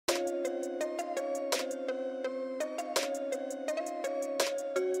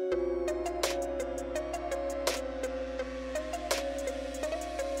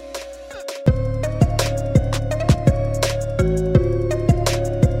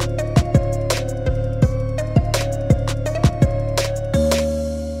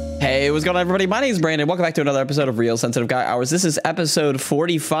what's going on, everybody? My name is Brandon. Welcome back to another episode of Real Sensitive Guy Hours. This is episode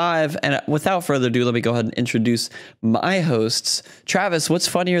 45, and without further ado, let me go ahead and introduce my hosts. Travis, what's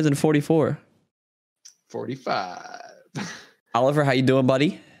funnier than 44? 45. Oliver, how you doing,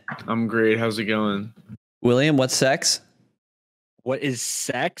 buddy? I'm great. How's it going? William, what's sex? What is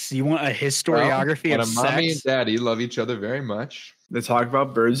sex? You want a historiography of sex? Mommy and daddy love each other very much. They talk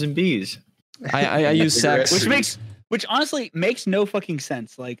about birds and bees. I use sex. Which honestly makes no fucking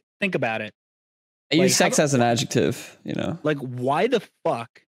sense. Like, think about it. I use sex as an adjective, you know? Like, why the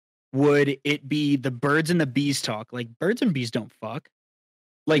fuck would it be the birds and the bees talk? Like, birds and bees don't fuck.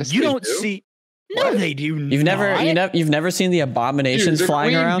 Like, yes, you don't see... No, they do You've never seen the abominations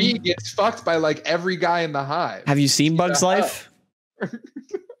flying around? The queen bee gets fucked by like every guy in the hive. Have you seen Bug's Life?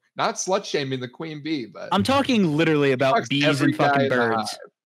 Not slut shaming the queen bee, but I'm talking literally about bees and fucking birds.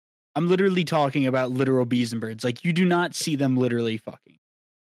 I'm literally talking about literal bees and birds. Like, you do not see them literally fucking.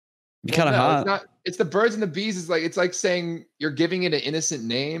 You're kind of hot. It's the birds and the bees. It's like saying you're giving it an innocent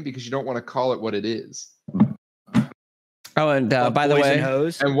name because you don't want to call it what it is. Oh, and by the way,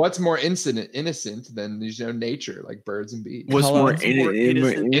 and what's more innocent than nature, like birds and bees? What's more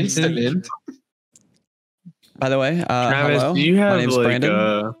innocent? By the way, Travis, hello. Do you have my name's like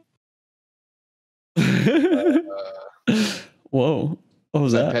Brandon. Whoa. What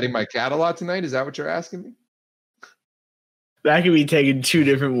was that? Petting my cat a lot tonight? Is that what you're asking me? That can be taken two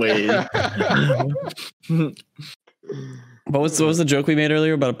different ways. What was the joke we made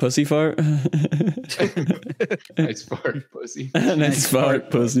earlier about a pussy fart? Nice fart, pussy. Nice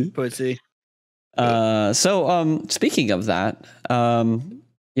fart, pussy. Pussy. So speaking of that,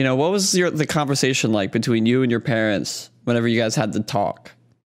 what was the conversation like between you and your parents whenever you guys had to talk?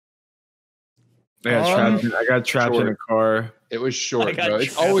 I got trapped in a car. It was short, bro.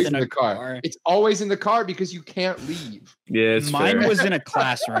 It's always in the car. It's always in the car because you can't leave. Yeah, mine was in a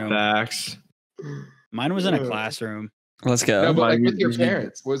classroom. Facts. Mine was in a classroom. Let's go. No, but like with your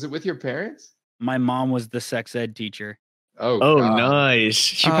parents. Was it with your parents? My mom was the sex ed teacher. Oh, nice.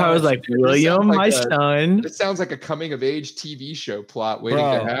 She probably was like, William, my son. It sounds like a coming of age TV show plot waiting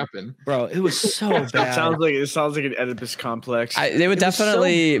to happen. Bro, it was so bad. It sounds like an Oedipus complex. They would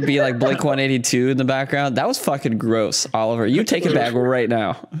definitely be like Blink 182 in the background. That was fucking gross, Oliver. You take it back right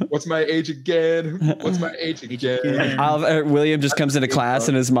now. What's my age again? What's my age again? William just comes into class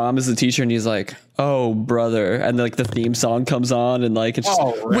and his mom is the teacher and he's like, oh, brother. And like the theme song comes on and like it's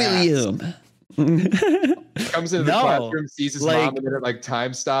just, William. Comes into the classroom, sees his mom, and then it like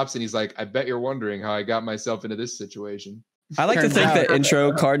time stops, and he's like, "I bet you're wondering how I got myself into this situation." I like to think the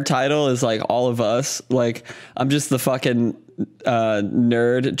intro card title is like all of us. Like I'm just the fucking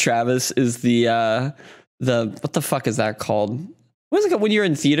nerd. Travis is the what the fuck is that called? What is it called when you're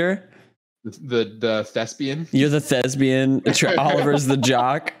in theater? The thespian. You're the thespian. Oliver's the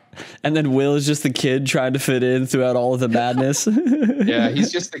jock. And then Will is just the kid trying to fit in throughout all of the madness. Yeah, he's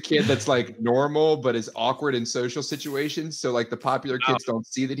just the kid that's like normal, but is awkward in social situations. So like the popular kids don't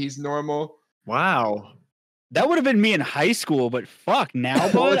see that he's normal. Wow. That would have been me in high school, but fuck now.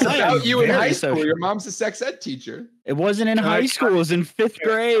 Well, it's about you in high school. Your mom's a sex ed teacher. It wasn't in high school. It was in 5th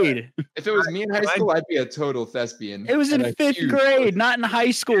grade. If it was me in high school, I'd be a total thespian. It was in 5th grade, not in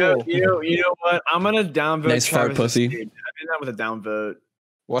high school. You know what? I'm gonna downvote. Nice fart, pussy. I've been down with a downvote.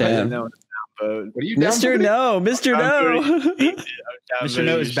 What? What are you, Mr. No, Mr. No. Mr.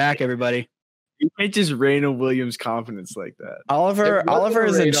 No is back, everybody. You can't just rain on William's confidence like that. Oliver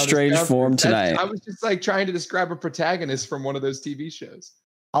is in strange form tonight. I was just like trying to describe a protagonist from one of those TV shows.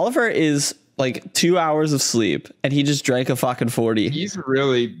 Oliver is like 2 hours of sleep and he just drank a fucking 40. He's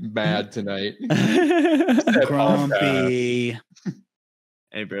really mad tonight. Grumpy.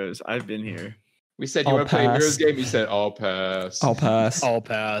 Hey bros, I've been here. We said you want to play a Heroes game. He said, "I'll pass." I'll pass. I'll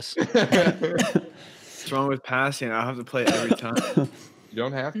pass. What's wrong with passing? I'll have to play it every time. You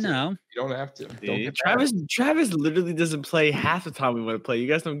don't have to. No, you don't have to. Don't Travis literally doesn't play half the time we want to play. You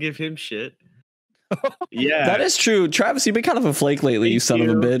guys don't give him shit. Yeah, that is true. Travis, you've been kind of a flake lately, you son of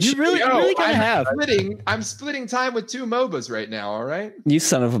a bitch. You really kind of have. I'm splitting time with 2 MOBAs right now. All right. You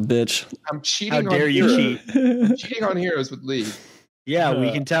son of a bitch. I'm cheating. How dare you cheat? I'm cheating on Heroes with League. Yeah,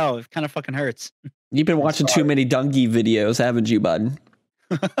 we can tell. It kind of fucking hurts. You've been watching too many Dungy videos, haven't you, bud?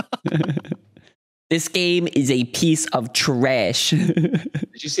 This game is a piece of trash. Did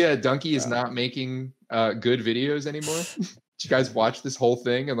you see that Dunky is not making good videos anymore? Did you guys watch this whole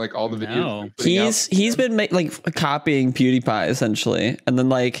thing and like all the videos? He's been copying PewDiePie essentially, and then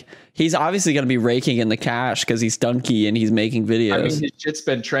like he's obviously going to be raking in the cash because he's Dunky and he's making videos. I mean, his shit's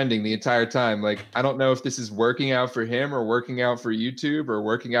been trending the entire time. Like, I don't know if this is working out for him or working out for YouTube or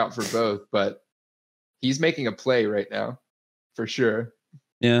working out for both, but he's making a play right now, for sure.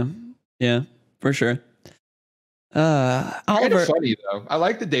 Yeah. Yeah, for sure. Kind Oliver, of funny though. I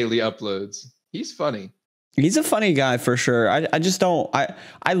like the daily uploads. He's funny. he's a funny guy for sure. I just don't.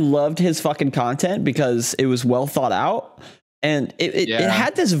 I loved his fucking content because it was well thought out, and it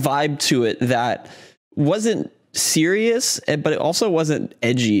had this vibe to it that wasn't serious, but it also wasn't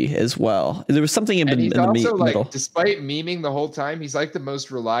edgy as well. There was something in the middle. Despite memeing the whole time, he's like the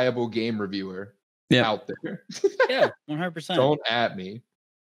most reliable game reviewer out there. Yeah, 100%. Don't at me.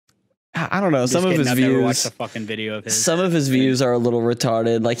 I don't know. Some of his views. Watched a fucking video of his. Some of his views are a little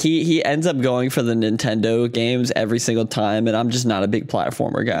retarded. Like he ends up going for the Nintendo games every single time, and I'm just not a big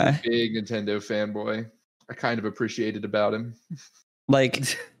platformer guy. Big Nintendo fanboy. I kind of appreciate it about him.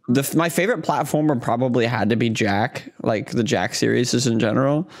 Like my favorite platformer probably had to be Jak, like the Jak series just in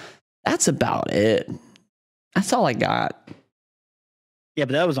general. That's about it. That's all I got. Yeah,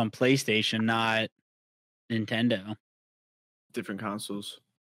 but that was on PlayStation, not Nintendo. Different consoles.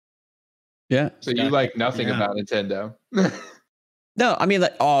 Yeah. So you like nothing about Nintendo? No, I mean,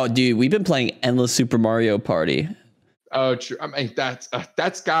 like, oh, dude, we've been playing endless Super Mario Party. Oh, true. I mean, that's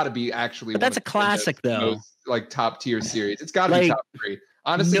got to be actually. But that's a classic, though. Most, like top tier series. It's got to be top 3.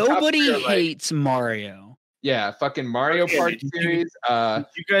 Honestly, nobody hates Mario. Yeah, fucking Mario Party series.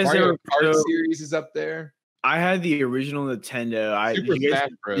 You guys Mario Kart series is up there. I had the original Nintendo.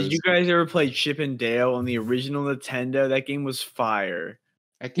 Did you guys ever play Chip and Dale on the original Nintendo? That game was fire.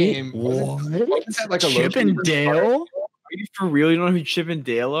 That game wasn't that like a Chip and Dale? Are you for real? You don't know who Chip and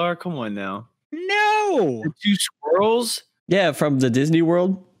Dale are? Come on now. No. The 2 squirrels? Yeah, from the Disney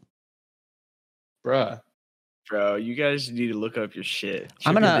World. Bruh. Bro, you guys need to look up your shit.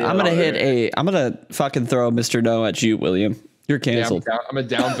 I'm gonna fucking throw Mr. No at you, William. You're canceled. Yeah, I'm a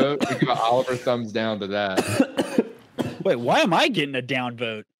downvote. We got Oliver thumbs down to that. Wait, why am I getting a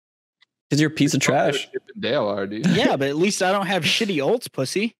downvote? Because you're a piece of trash. Chip and Dale are, dude. Yeah, but at least I don't have shitty ults,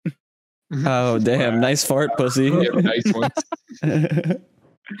 pussy. Oh, damn. Nice fart, pussy. Yeah, nice ones.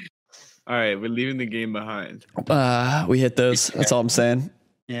 All right, we're leaving the game behind. We hit those. That's all I'm saying.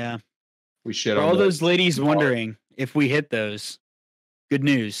 Yeah. We shit For on all those ladies wondering if we hit those, good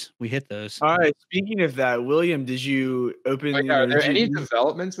news. We hit those. All right, speaking of that, William, did you open... Are there any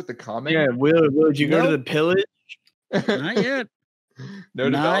developments with the comment? Yeah, Will, did you go to the pillage? Not yet. No,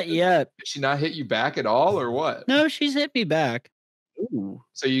 not yet. Did she not hit you back at all, or what? No, she's hit me back. Ooh.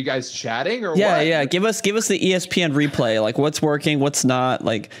 So you guys chatting or what? Yeah. Give us the ESPN replay. Like what's working, what's not.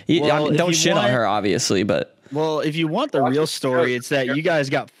 Like don't shit on her, obviously, but if you want the real story, it's that you guys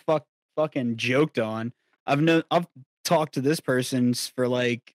got fucking joked on. I've talked to this person for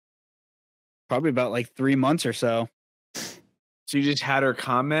like probably about like 3 months or so. So you just had her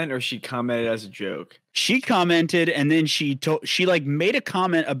comment, or she commented as a joke? She commented, and then she like made a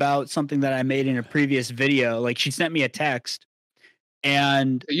comment about something that I made in a previous video. Like she sent me a text,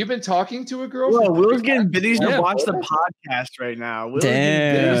 and you've been talking to a girl. Well, Will's getting biddies to watch the podcast right now.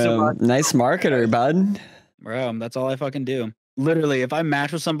 Damn, nice marketer, bud. Bro, that's all I fucking do. Literally, if I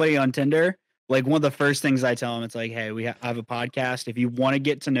match with somebody on Tinder, like one of the first things I tell them, it's like, hey, I have a podcast. If you want to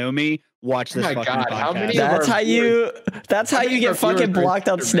get to know me, watch this fucking podcast. That's how you get fucking blocked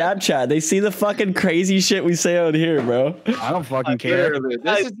on Snapchat. They see the fucking crazy shit we say on here, bro. I don't fucking care.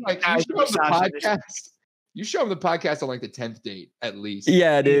 This is like you show them the podcast on like the 10th date at least.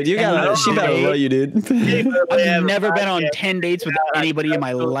 Yeah, dude. She better love you, dude. I've never been on 10 dates with anybody in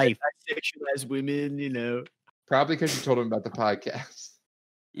my life. Sexualized women, you know. Probably because you told them about the podcast.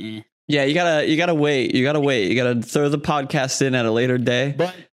 Yeah, you gotta wait. You gotta throw the podcast in at a later day.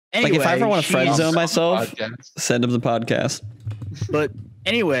 But anyway, like if I ever want to friend zone myself, send them the podcast. But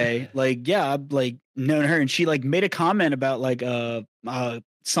anyway, like I've like known her, and she like made a comment about like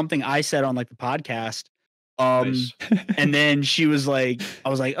something I said on like the podcast. Nice. And then she was like, I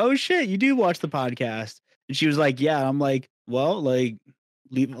was like, oh shit, you do watch the podcast? And she was like, yeah. I'm like, well, like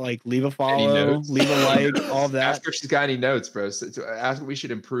leave a follow, leave a like, all that. Ask her if she's got any notes, bro. So ask what we should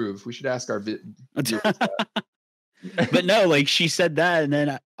improve. We should ask our But no, like she said that, and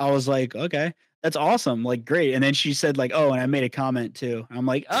then I was like, okay, that's awesome, like great. And then she said like, oh, and I made a comment too. I'm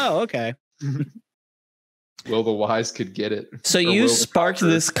like, oh, okay. Will the Wise could get it. So you sparked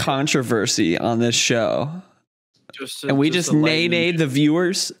this controversy on this show. And we just nay the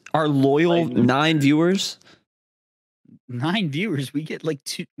viewers, our loyal 9 viewers. 9 viewers. We get like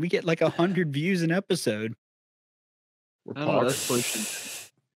 100 views an episode. That's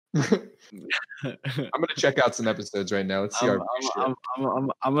pushing. I'm gonna check out some episodes right now. Let's see I'm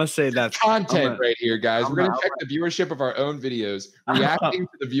gonna say that's content right here, guys. We're gonna check the viewership of our own videos, reacting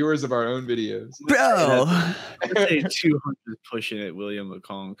to the viewers of our own videos. Bro, I'm gonna say 200 is pushing it, William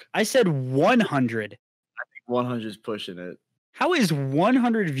McConk. I said 100. 100 is pushing it. How is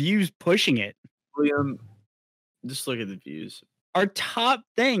 100 views pushing it? William, just look at the views. Our top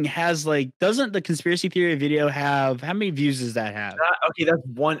thing has like, doesn't the conspiracy theory video have, how many views does that have? Okay, that's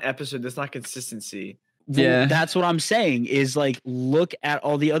one episode. That's not consistency. Yeah. Well, that's what I'm saying is like, look at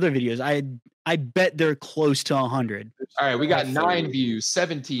all the other videos. I bet they're close to 100. All right, we got 9 views,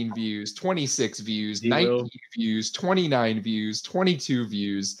 17 views, 26 views, 19 views, 29 views, 22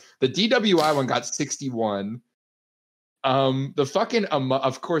 views. The DWI one got 61. The fucking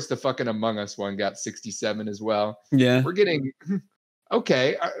of course the fucking Among Us one got 67 as well. Yeah, we're getting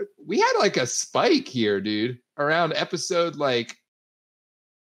okay. We had like a spike here, dude, around episode like.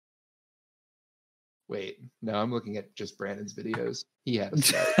 Wait, no, I'm looking at just Brandon's videos. He had a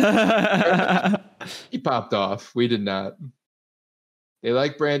spike. He popped off. We did not. They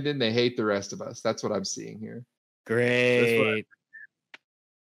like Brandon. They hate the rest of us. That's what I'm seeing here. Great.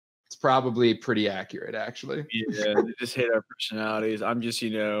 It's probably pretty accurate, actually. Yeah, they just hate our personalities. I'm just,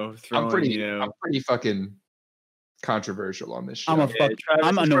 throwing, I'm pretty fucking controversial on this show.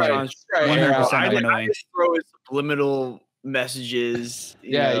 I'm annoyed. 100% I just throw subliminal messages.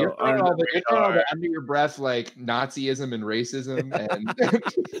 You're throwing all the under your breath like Nazism and racism, and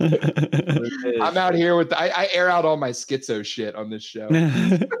I'm out here with I air out all my schizo shit on this show.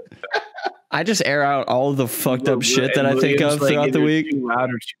 I just air out all the fucked up shit that I think of throughout the week. Too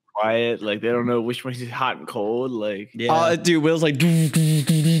loud or too quiet, like they don't know which one's hot and cold. Like, dude, Will's like, dude,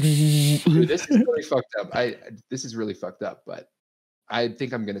 this is really fucked up. This is really fucked up, but I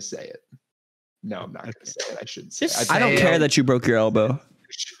think I'm gonna say it. No, I'm not gonna say it. I shouldn't say it. I don't care that you broke your elbow.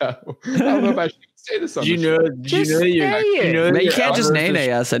 I don't know if I should say this on the show. You can't just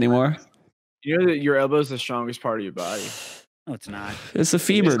nay us anymore. You know that your elbow is the strongest part of your body. No, it's not. It's a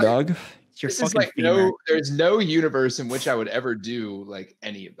femur, dog. This is like there's no universe in which I would ever do like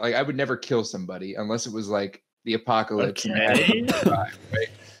I would never kill somebody unless it was like the apocalypse. Okay. Right?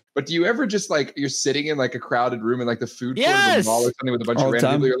 But do you ever just like you're sitting in like a crowded room in like the food court of the mall or something with a bunch of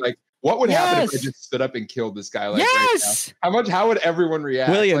random people? You're like, what would happen if I just stood up and killed this guy? Like, right now? How would everyone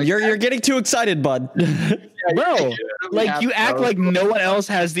react? William, like, you're getting too excited, bud. Bro, like you act like no one else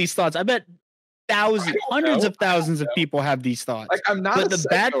has these thoughts. I bet hundreds of thousands of people have these thoughts. Like I'm not. But the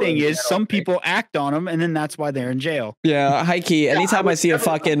bad thing is, some people act on them, and then that's why they're in jail. Yeah, high key. Anytime I see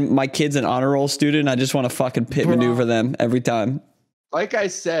my kid's an honor roll student, I just want to fucking pit maneuver them every time. Like I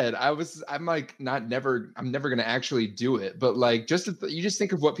said, I'm never gonna actually do it, but like you just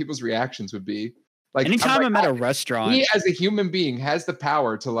think of what people's reactions would be. Like anytime I'm at a restaurant, he as a human being has the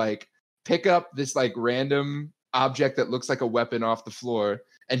power to like pick up this like random object that looks like a weapon off the floor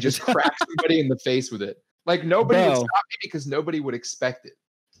and just crack somebody in the face with it. Like nobody would stop me because nobody would expect it.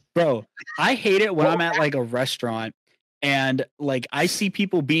 Bro, I hate it when I'm at like a restaurant and like I see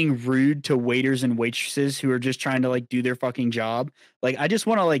people being rude to waiters and waitresses who are just trying to like do their fucking job. Like I just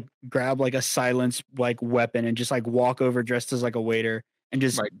want to like grab like a silenced like weapon and just like walk over dressed as like a waiter and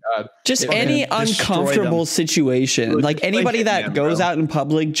just just any uncomfortable situation. Like anybody that goes out in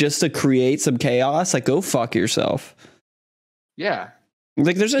public just to create some chaos, like go fuck yourself. Yeah.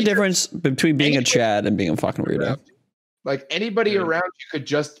 Like there's a difference between being a Chad and being a fucking weirdo. Like anybody around you could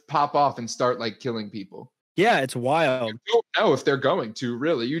just pop off and start like killing people. Yeah, it's wild. You don't know if they're going to,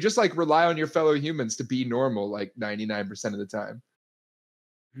 really. You just like rely on your fellow humans to be normal like 99% of the time.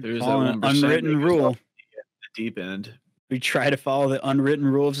 There's an unwritten rule. The deep end. We try to follow the unwritten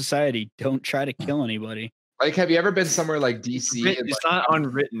rule of society. Don't try to kill anybody. Like, have you ever been somewhere like DC? It's not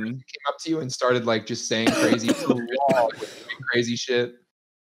unwritten. Came up to you and started like just saying crazy, crazy shit.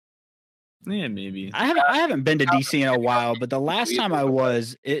 Yeah, maybe. I haven't been to DC in a while, but the last time I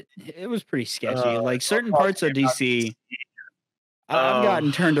was, it was pretty sketchy. Like certain parts of DC, I've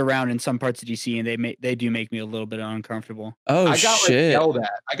gotten turned around in some parts of DC, and they do make me a little bit uncomfortable. Oh I got, shit!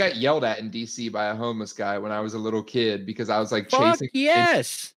 I got yelled at in DC by a homeless guy when I was a little kid because I was like chasing.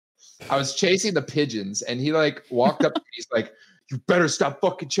 Yes. I was chasing the pigeons, and he like walked up to me. He's like, "You better stop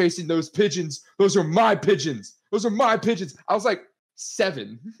fucking chasing those pigeons. Those are my pigeons. Those are my pigeons." I was like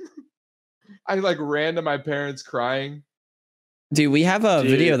 7. I like ran to my parents crying. Dude, we have a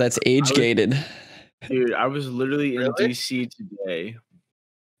video that's age gated. Dude, I was literally in DC today.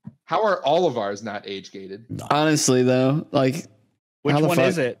 How are all of ours not age gated? Honestly, though, like, which one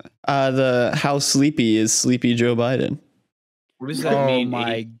is it? How sleepy is Sleepy Joe Biden? What does that mean? Oh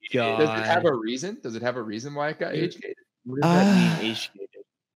my god! Does it have a reason? Does it have a reason why it got age gated? What does that mean? Age gated.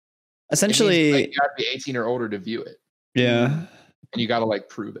 Essentially, like, you got to be 18 or older to view it. Yeah, and you got to like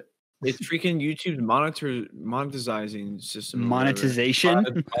prove it. It's freaking YouTube's monetizing system. Monetization?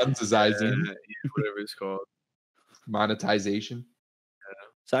 Monetizing. Whatever it's called. Monetization.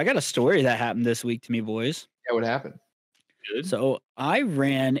 So I got a story that happened this week to me, boys. Yeah, what happened? So I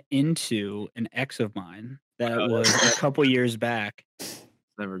ran into an ex of mine that was a couple years back.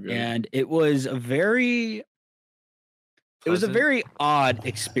 Never good. And it was a very odd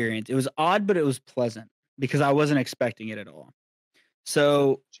experience. It was odd, but it was pleasant because I wasn't expecting it at all.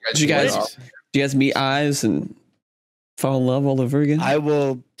 So did you guys meet eyes and fall in love all over again? I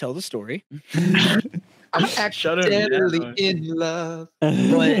will tell the story. I'm accidentally in love.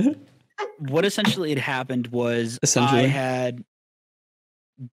 But what essentially had happened was I had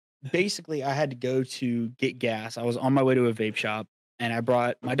to go to get gas. I was on my way to a vape shop and I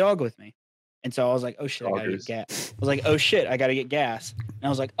brought my dog with me. And so I was like, oh shit, I gotta get gas. I was like, oh shit, I gotta get gas. And I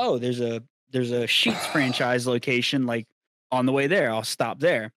was like, oh, there's a Sheetz franchise location like on the way there. I'll stop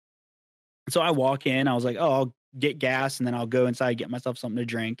there. So I walk in, I was like, oh, I'll get gas and then I'll go inside, get myself something to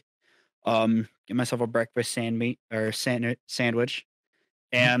drink. Get myself a breakfast sandwich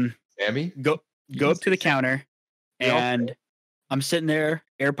and Sammy? go up to the counter and I'm sitting there,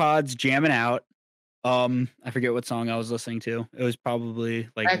 AirPods jamming out. I forget what song I was listening to. It was probably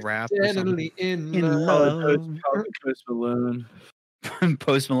like rap or something. In love. Post Malone.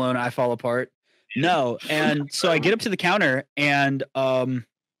 Post Malone, I Fall Apart. No, and so I get up to the counter and the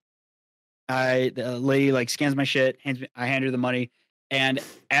lady like scans my shit, I hand her the money, and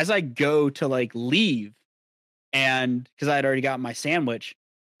as I go to like leave, and because I had already got my sandwich,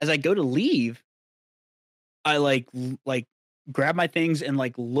 as I go to leave, I like grab my things and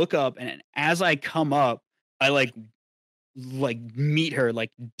like look up, and as I come up, I like meet her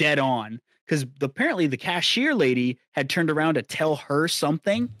like dead on because apparently the cashier lady had turned around to tell her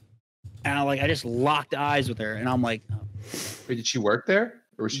something, and I just locked eyes with her, and I'm like, oh. Wait, did she work there,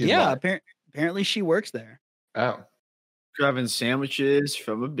 or was she? Yeah, apparently she works there. Oh, grabbing sandwiches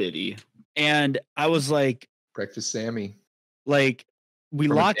from a biddy, and I was like, breakfast Sammy. Like we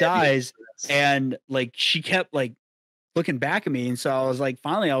locked eyes, and like she kept like looking back at me, and so I was like,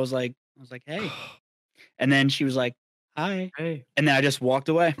 finally, I was like, hey, and then she was like, hi, hey, and then I just walked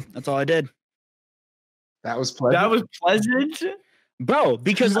away. That's all I did. That was pleasant. That was pleasant, bro.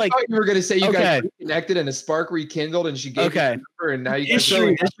 Because like I thought you were gonna say you guys reconnected and a spark rekindled, and she gave you her, and now you guys are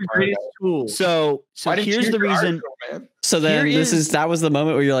that's the greatest tool. So here's the reason. So then that was the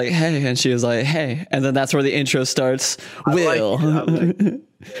moment where you're like, hey, and she was like, hey, and then that's where the intro starts. Will.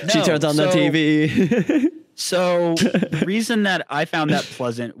 She turns on the TV. So the reason that I found that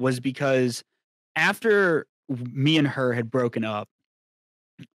pleasant was because after me and her had broken up,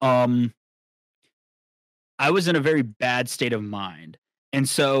 I was in a very bad state of mind. And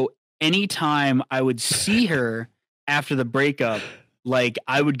so anytime I would see her after the breakup, like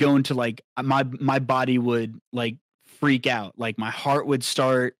I would go into like my body would like freak out. Like my heart would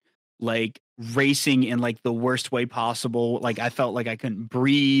start like racing in like the worst way possible. Like I felt like I couldn't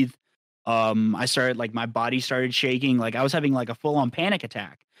breathe. I started like my body started shaking. Like I was having like a full on panic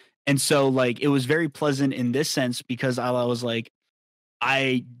attack. And so like it was very pleasant in this sense because I was like,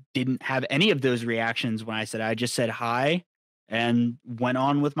 I didn't have any of those reactions when I said, I just said hi and went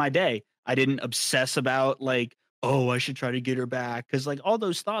on with my day. I didn't obsess about like, oh, I should try to get her back. Cause like all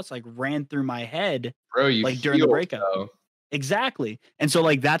those thoughts like ran through my head. Bro, you like during the breakup. Exactly. And so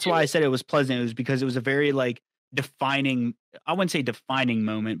like, that's why I said it was pleasant. It was because it was a very like defining, I wouldn't say defining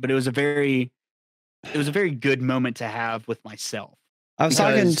moment, but it was a very good moment to have with myself. I was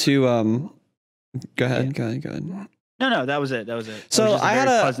talking to, go ahead. No, that was it. So I had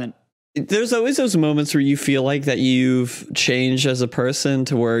pleasant. There's always those moments where you feel like that you've changed as a person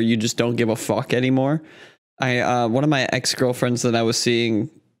to where you just don't give a fuck anymore. One of my ex-girlfriends that I was seeing,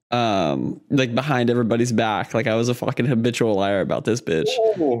 like behind everybody's back, like I was a fucking habitual liar about this bitch.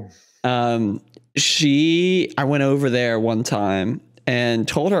 I went over there one time and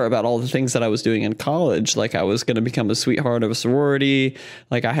told her about all the things that I was doing in college. Like I was going to become a sweetheart of a sorority.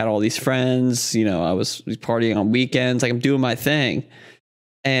 Like I had all these friends, you know, I was partying on weekends, like I'm doing my thing.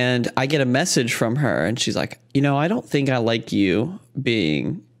 And I get a message from her and she's like, you know, I don't think I like you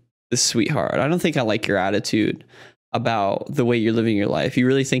being the sweetheart. I don't think I like your attitude about the way you're living your life. You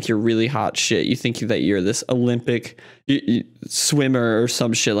really think you're really hot shit. You think that you're this Olympic swimmer or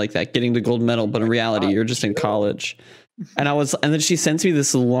some shit like that, getting the gold medal. But in reality, you're just in college. And then she sends me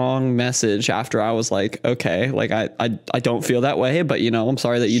this long message after I was like, okay, like I don't feel that way, but you know, I'm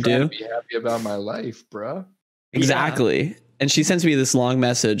sorry that you do. Be happy about my life, bro. Exactly. Yeah. And she sends me this long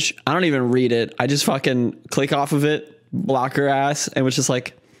message. I don't even read it. I just fucking click off of it, block her ass, and was just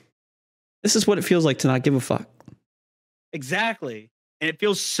like, this is what it feels like to not give a fuck. Exactly. And it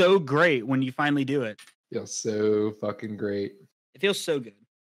feels so great when you finally do it. Feels so fucking great. It feels so good.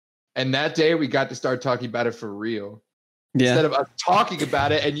 And that day we got to start talking about it for real. Yeah. Instead of us talking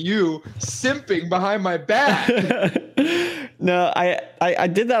about it and you simping behind my back. No, I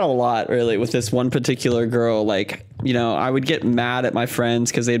did that a lot really with this one particular girl. Like, you know, I would get mad at my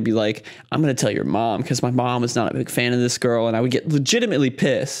friends because they'd be like, I'm going to tell your mom because my mom is not a big fan of this girl. And I would get legitimately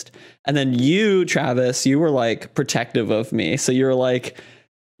pissed. And then you, Travis, you were like protective of me. So you were like,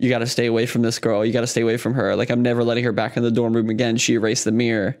 you got to stay away from this girl. You got to stay away from her. Like, I'm never letting her back in the dorm room again. She erased the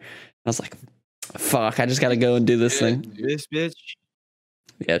mirror. And I was like, fuck, I just got to go and do this thing. This bitch.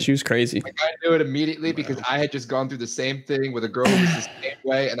 Yeah, she was crazy. Like, I knew it immediately because I had just gone through the same thing with a girl who was the same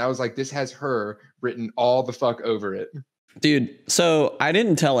way. And I was like, this has her written all the fuck over it. Dude, so I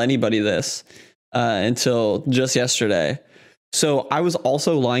didn't tell anybody this until just yesterday. So I was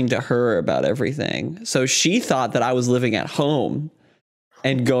also lying to her about everything. So she thought that I was living at home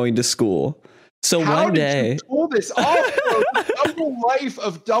and going to school. So How one day, did you pull this off? Double life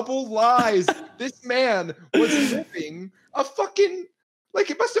of double lies. This man was living a fucking, like,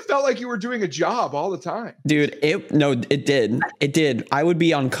 it must have felt like you were doing a job all the time. dude, it did. I would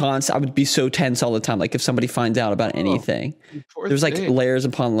be on I would be so tense all the time. Like if somebody finds out about anything, there's like layers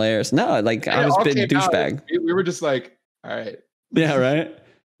upon layers. No, like I was been douchebag. We were just like, all right. Yeah, right.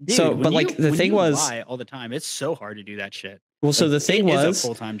 Dude, so, but like the thing was, lie all the time. It's so hard to do that shit. well, so Like, the thing it is was, a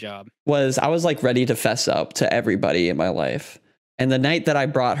full-time job. I was like ready to fess up to everybody in my life. And the night that I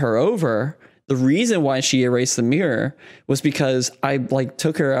brought her over, the reason why she erased the mirror was because I like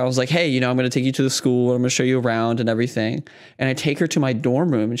took her. I was like, hey, you know, I'm going to take you to the school. I'm going to show you around and everything. And I take her to my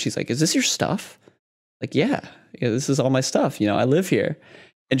dorm room and she's like, is this your stuff? Like, yeah, this is all my stuff. You know, I live here.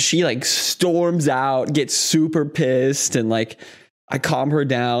 And she like storms out, gets super pissed. And like, I calm her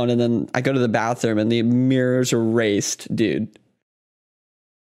down. And then I go to the bathroom and the mirror's erased, dude.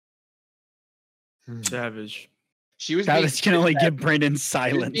 Savage. She was Travis can only give Brandon She was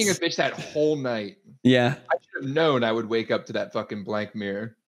silence. being a bitch that whole night. Yeah. I should have known I would wake up to that fucking blank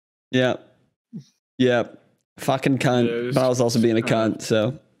mirror. Yeah. Yeah. Fucking cunt. Yeah, but I was also being a cunt.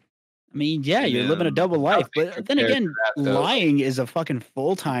 So I mean, yeah, you're Yeah. living a double life, Nothing but then compared again, to that, though. lying is a fucking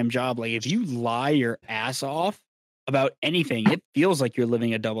full-time job. Like if you lie your ass off about anything, it feels like you're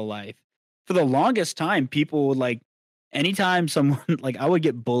living a double life. For the longest time, people would like, anytime someone like I would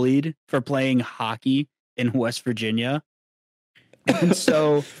get bullied for playing hockey in West Virginia. And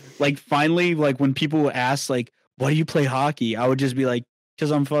so like finally, like when people would ask like, why do you play hockey? I would just be like,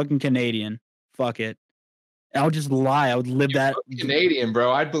 because I'm fucking Canadian. Fuck it. And I would just lie. I would live that. Canadian,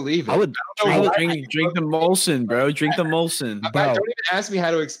 bro. I'd believe it. I would Drink the Molson, bro. Drink the Molson. Don't even ask me how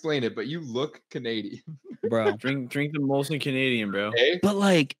to explain it, but you look Canadian. bro. Drink the Molson Canadian, bro. Okay? But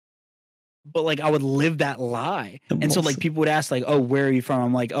like I would live that lie. And so like people would ask like, oh, where are you from?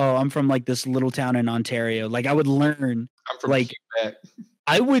 I'm like, oh, I'm from like this little town in Ontario. Like I would learn, I'm from like, Quebec.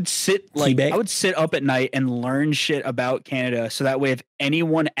 I would sit Quebec? I would sit up at night and learn shit about Canada. So that way, if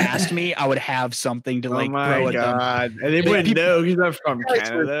anyone asked me, I would have something to like oh throw my at them. god! And they wouldn't know he's not from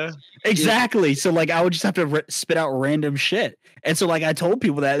Canada. Exactly. So like I would just have to spit out random shit. And so like I told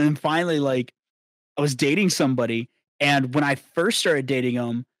people that, and then finally like I was dating somebody, and when I first started dating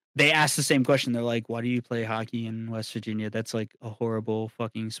them, they asked the same question. They're like, "Why do you play hockey in West Virginia? That's like a horrible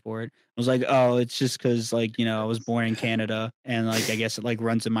fucking sport." I was like, "Oh, it's just because like I was born in Canada, and like I guess it like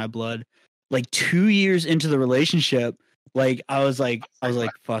runs in my blood." Like 2 years into the relationship, like I was like,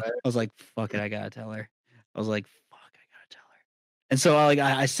 fuck it, I gotta tell her. I was like, fuck, I gotta tell her. And so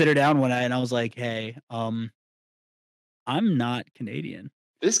I sit her down one night and I was like, hey, I'm not Canadian.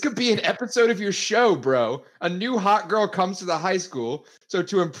 This could be an episode of your show, bro. A new hot girl comes to the high school. So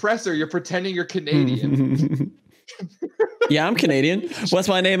to impress her, you're pretending you're Canadian. Yeah, I'm Canadian. What's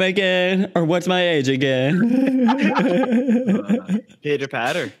my name again? Or what's my age again? Pitter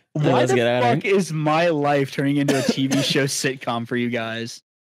patter. Why Let's the get out of fuck is my life turning into a TV show sitcom for you guys?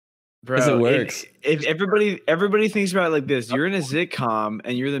 Bro, 'Cause it works. If everybody thinks about it like this, you're in a sitcom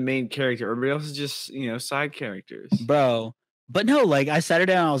and you're the main character. Everybody else is just side characters. Bro. But no, like I sat her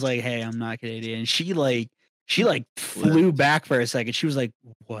down, I was like, hey, I'm not Canadian. She flew back for a second. She was like,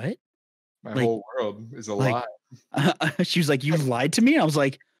 what? My Like- whole world is a like- lie. She was like, you lied to me? I was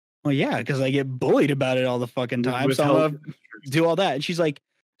like, well, yeah, because I get bullied about it all the fucking time. With So I'm help. gonna do all that. And she's like,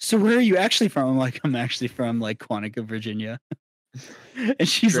 so where are you actually from? I'm like, I'm actually from like Quantico, Virginia. And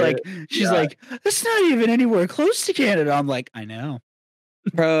she's Great. like, that's not even anywhere close to Canada. I'm like, I know.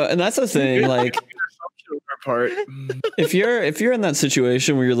 Bro, and that's the thing. Like, Part. if you're in that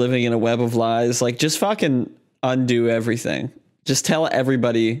situation where you're living in a web of lies, like just fucking undo everything. Just tell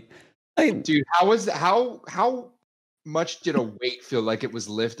everybody. Like, Dude, how much did a weight feel like it was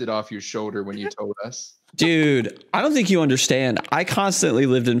lifted off your shoulder when you told us? dude, I don't think you understand. I constantly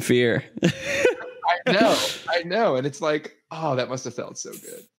lived in fear. I know. And it's like, oh, that must have felt so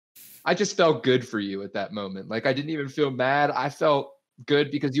good. I just felt good for you at that moment. Like I didn't even feel mad. I felt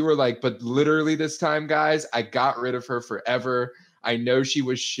good because you were like, but literally this time, guys, I got rid of her forever. I know she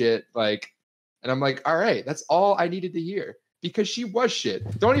was shit. Like, and I'm like, all right, that's all I needed to hear because she was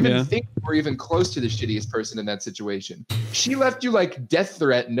shit. Don't even think we're even close to the shittiest person in that situation. She left you like death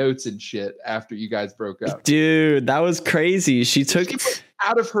threat notes and shit after you guys broke up. Dude, that was crazy. She was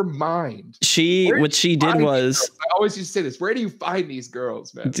out of her mind. What she did was, I always used to say this. Where do you find these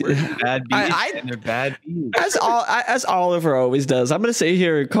girls, man? Bad beats and they're bad beats. As Oliver always does. I'm gonna sit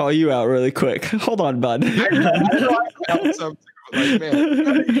here and call you out really quick. Hold on, bud. I know I felt something, but like,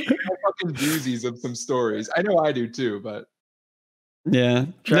 man, fucking doozies of some stories. I know I do too, but yeah,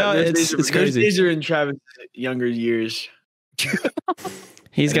 no, it's crazy. These are in Travis' younger years.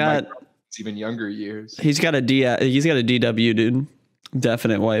 He's got even younger years. He's got a DW, dude.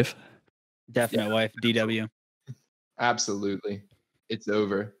 Definite wife. Wife, DW. Absolutely. It's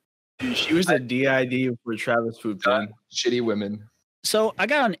over. She was a DID for Travis Food Plan. Shitty women. So I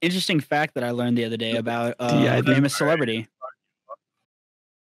got an interesting fact that I learned the other day about a famous celebrity.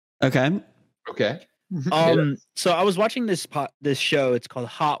 Okay. So I was watching this show. It's called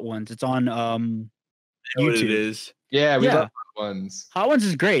Hot Ones. It's on YouTube. It is. Yeah, we love Hot Ones. Hot Ones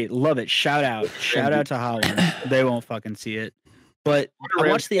is great. Love it. Shout out to Hot Ones. They won't fucking see it. But I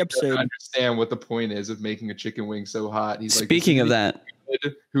watched the episode. I understand what the point is of making a chicken wing so hot. He's like, speaking of that,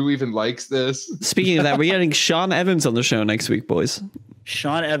 who even likes this? Speaking of that, we're getting Sean Evans on the show next week, boys.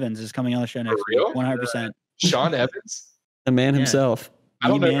 Sean Evans is coming on the show next week. 100%. Sean Evans, the man himself. I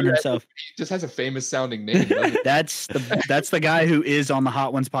don't know man himself. He just has a famous sounding name. That's the guy who is on the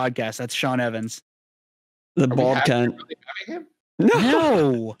Hot Ones podcast. That's Sean Evans. The bald cunt. Really having him?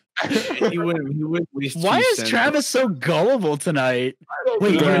 No. He wouldn't waste. Why is Travis so gullible tonight?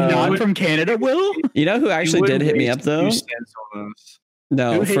 Wait, you're not from Canada, Will? You know who actually did hit me up though?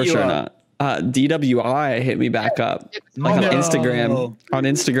 No, for sure not. DWI hit me back up on Instagram. On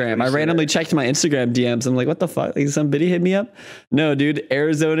Instagram, I randomly checked my Instagram DMs. I'm like, what the fuck? Like, somebody hit me up? No, dude.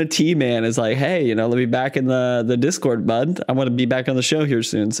 Arizona T-Man is like, hey, let me back in the Discord, bud. I want to be back on the show here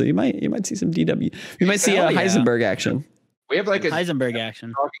soon. So you might see some DW. You might see a Heisenberg action. We have like a Heisenberg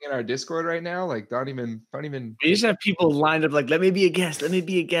action talking in our Discord right now. Like, don't even. We just have people lined up. Like, let me be a guest. Let me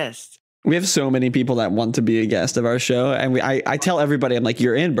be a guest. We have so many people that want to be a guest of our show, and I tell everybody, I'm like,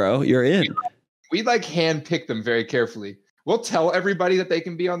 you're in, bro. You're in. We like handpick them very carefully. We'll tell everybody that they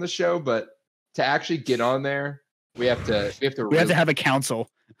can be on the show, but to actually get on there, we have to have a council.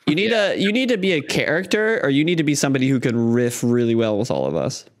 You need to be a character, or you need to be somebody who can riff really well with all of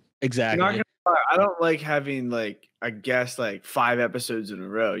us. Exactly. I don't like having like a guest like 5 episodes in a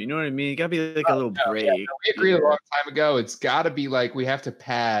row. You know what I mean? It gotta be like a little break. Yeah, we agreed a long time ago. It's gotta be like we have to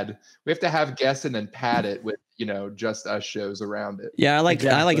have guests and then pad it with just us shows around it. Yeah, I like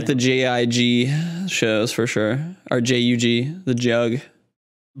the JIG shows for sure. Or JUG, the jug.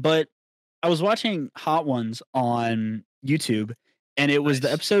 But I was watching Hot Ones on YouTube, and it was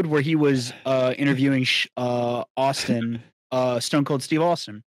the episode where he was interviewing Austin, Stone Cold Steve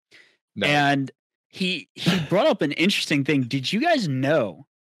Austin. No. And he brought up an interesting thing. Did you guys know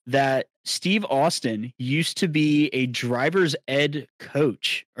that Steve Austin used to be a driver's ed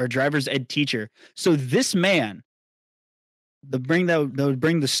coach or driver's ed teacher? So this man, would bring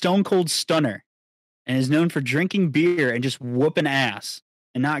the Stone Cold Stunner, and is known for drinking beer and just whooping ass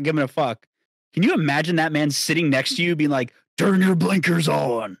and not giving a fuck. Can you imagine that man sitting next to you being like, turn your blinkers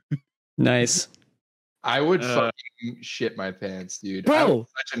on? Nice. I would fucking shit my pants, dude. Bro, I was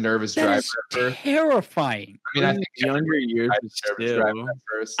such a nervous driver. Terrifying. I mean, I think younger years.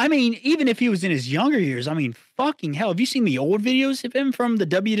 I mean, even if he was in his younger years, I mean, fucking hell. Have you seen the old videos of him from the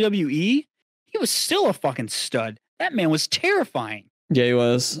WWE? He was still a fucking stud. That man was terrifying. Yeah, he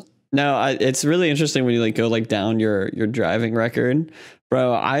was. No, it's really interesting when you go down your driving record.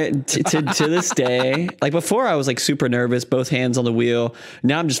 Bro, to this day, like before I was like super nervous, both hands on the wheel.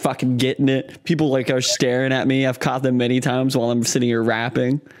 Now I'm just fucking getting it. People are staring at me. I've caught them many times while I'm sitting here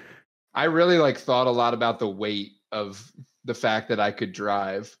rapping. I really thought a lot about the weight of the fact that I could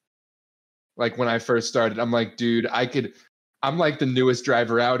drive. Like when I first started, I'm like, dude, I'm like the newest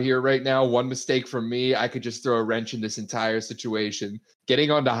driver out here right now. One mistake from me, I could just throw a wrench in this entire situation.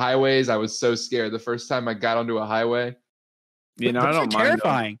 Getting onto highways, I was so scared. The first time I got onto a highway. I don't mind.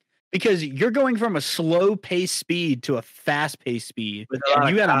 Terrifying because you're going from a slow paced speed to a fast paced speed, and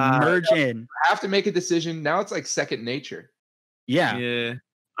you got to merge in. I have to make a decision. Now it's like second nature. Yeah.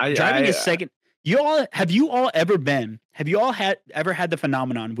 Driving is second. Have you all ever had the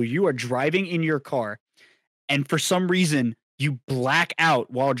phenomenon where you are driving in your car and for some reason you black out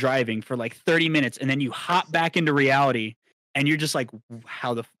while driving for like 30 minutes and then you hop back into reality and you're just like,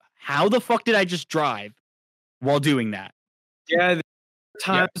 how how the fuck did I just drive while doing that? Yeah,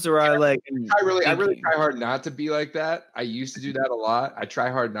 times where I really try hard not to be like that. I used to do that a lot. I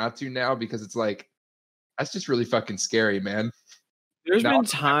try hard not to now because it's like that's just really fucking scary, man. There's been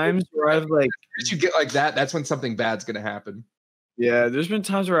times where I've like if you get like that, that's when something bad's gonna happen. Yeah, there's been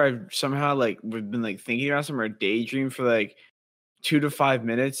times where I've somehow like been like thinking about something or daydream for like 2 to 5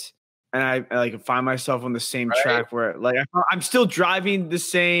 minutes, and I like find myself on the same track where like I'm still driving the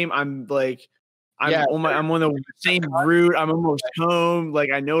same. I'm on the same route. I'm almost home. Like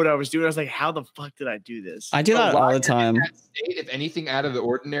I know what I was doing. I was like, how the fuck did I do this? I do that all the time. If anything out of the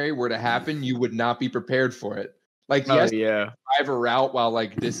ordinary were to happen, you would not be prepared for it. Like drive a route while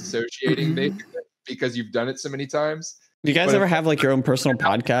like disassociating because you've done it so many times. Do you guys ever have like your own personal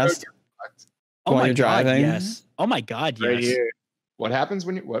podcast while you're driving? Yes. Oh my god, yes. Right here. What happens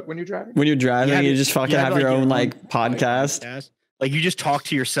when you're driving? When you're driving, you just fucking have your own like podcast. Like you just talk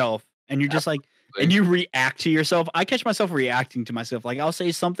to yourself and you're just like, and you react to yourself. I catch myself reacting to myself. Like I'll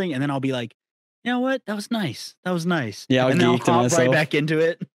say something and then I'll be like, you know what? That was nice. That was nice. Yeah, and then I'll hop right back into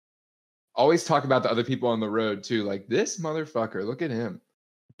it. Always talk about the other people on the road too. Like this motherfucker, look at him.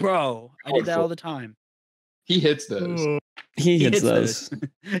 Bro, I did that all the time. He hits those. He hits those.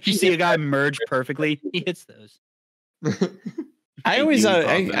 You see a guy merge perfectly. He hits those. I always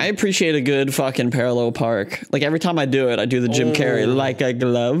I appreciate a good fucking parallel park. Like every time I do it, I do the Jim Carrey like a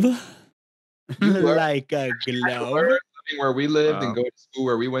glove. Like a glove. Where we lived and go to school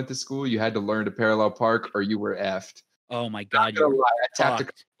where we went to school, you had to learn to parallel park or you were effed. Oh my god! I tapped a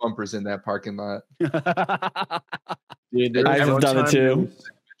couple bumpers in that parking lot. Dude, I've done it too.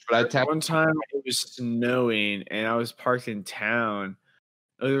 But one time it was snowing and I was parked in town.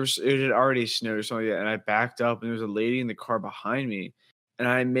 It had already snowed or something like that, and I backed up and there was a lady in the car behind me, and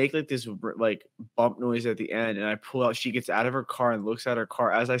I make like this like bump noise at the end, and I pull out. She gets out of her car and looks at her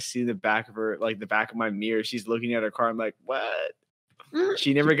car. As I see the back of her, like the back of my mirror, she's looking at her car. I'm like, what?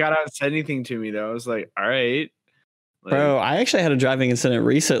 She never got out and said anything to me though. I was like, all right. Like, bro, I actually had a driving incident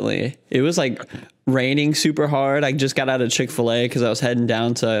recently. It was like raining super hard. I just got out of Chick-fil-A because I was heading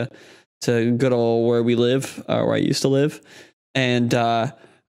down to good old where we live, where I used to live. And I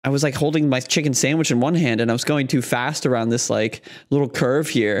was like holding my chicken sandwich in one hand and I was going too fast around this like little curve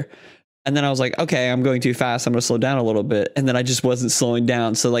here. And then I was like, okay, I'm going too fast. I'm going to slow down a little bit. And then I just wasn't slowing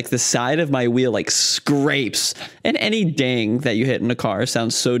down. So like the side of my wheel like scrapes, and any ding that you hit in a car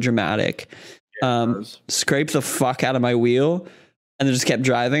sounds so dramatic. Scraped the fuck out of my wheel and then just kept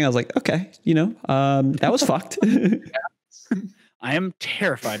driving. I was like, okay, that was fucked. I am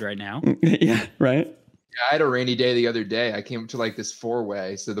terrified right now. Yeah, right. Yeah, I had a rainy day the other day. I came to like this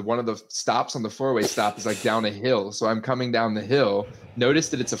 4-way. So one of the stops on the 4-way stop is like down a hill. So I'm coming down the hill, noticed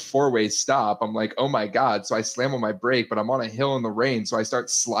that it's a 4-way stop. I'm like, oh my God. So I slam on my brake, but I'm on a hill in the rain. So I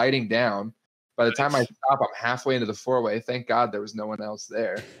start sliding down. By the time I stop, I'm halfway into the 4-way. Thank God there was no one else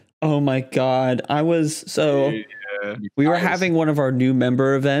there. Oh my God. We were having one of our new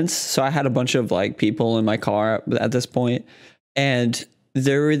member events. So I had a bunch of like people in my car at this point, and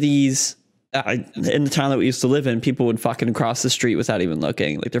there were these in the town that we used to live in, people would fucking cross the street without even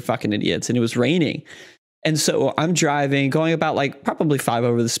looking, like they're fucking idiots. And it was raining. And so I'm driving, going about like probably 5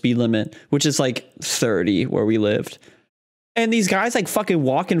 over the speed limit, which is like 30 where we lived. And these guys like fucking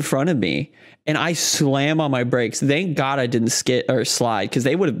walk in front of me and I slam on my brakes. Thank God I didn't skid or slide, because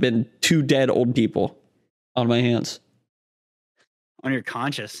they would have been 2 dead old people on my hands. On your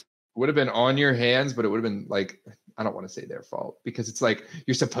conscience. Would have been on your hands, but it would have been like, I don't want to say their fault, because it's like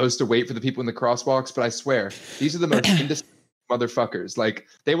you're supposed to wait for the people in the crosswalks. But I swear, these are the most indiscriminate motherfuckers. Like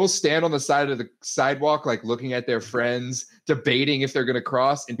they will stand on the side of the sidewalk, like looking at their friends, debating if they're going to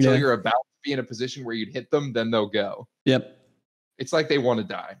cross until you're about to be in a position where you'd hit them. Then they'll go. Yep. It's like they want to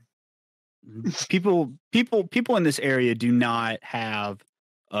die. People in this area do not have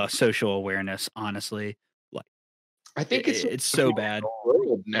social awareness, honestly. Like I think it's so bad.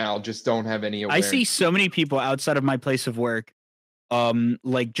 World now just don't have any awareness. I see so many people outside of my place of work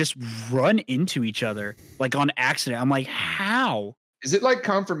like just run into each other like on accident. I'm like, how? Is it like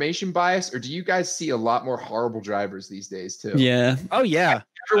confirmation bias, or do you guys see a lot more horrible drivers these days too? Yeah. Oh yeah.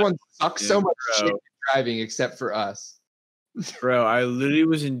 Everyone sucks so much shit at driving except for us. Bro, I literally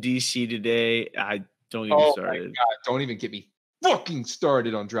was in DC today. I don't even start it. God, don't even get me fucking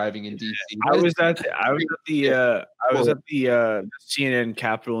started on driving in DC. I was at the CNN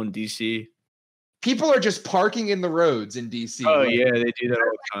Capitol in DC. People are just parking in the roads in DC. Oh yeah, they do that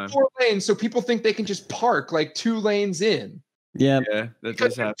all the time. 4 lanes, so people think they can just park like 2 lanes in. Yeah. Yeah, that Because does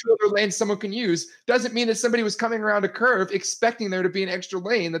there's happen. two other lanes someone can use doesn't mean that somebody was coming around a curve expecting there to be an extra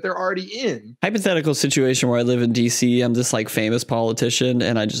lane that they're already in. Hypothetical situation where I live in DC, I'm this like famous politician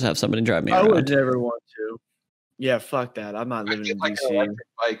and I just have somebody drive me I would around. never want to. Yeah, fuck that. I'm not living Get in like an DC. electric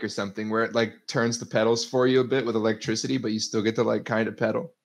bike or something where it like turns the pedals for you a bit with electricity, but you still get to like kind of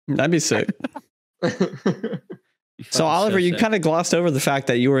pedal. That'd be sick. So Fucking Oliver, you sick. kind of glossed over the fact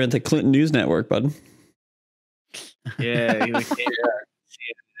that you were at the Clinton News Network, bud. Yeah,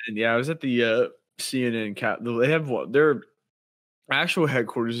 yeah. I was at the CNN cap. They have what their actual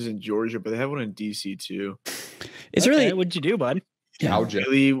headquarters is in Georgia, but they have one in DC too. It's Okay, really what'd you do, bud? Gouge.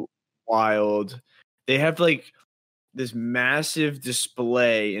 Really wild. They have like this massive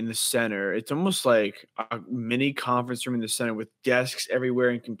display in the center. It's almost like a mini conference room in the center with desks everywhere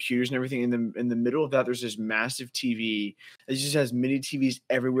and computers and everything. In the middle of that, there's this massive TV. It just has mini TVs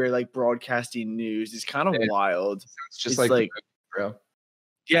everywhere, like broadcasting news. It's kind of Yeah. wild. It's just It's like, like- bro.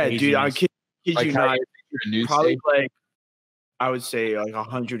 Yeah, dude, I Craziness. kid Like you how not. You're a news Probably station. like I would say like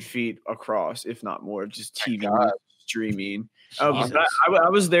 100 feet across, if not more, just My TV God. streaming. Jesus. But I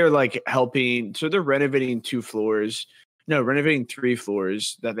was there like helping. So they're renovating 2 floors. No, renovating 3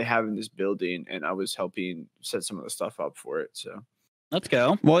 floors that they have in this building, and I was helping set some of the stuff up for it. So Let's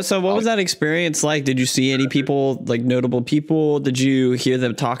go. what was that experience like? Did you see any people, like notable people? Did you hear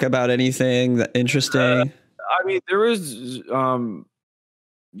them talk about anything that interesting? I mean, there was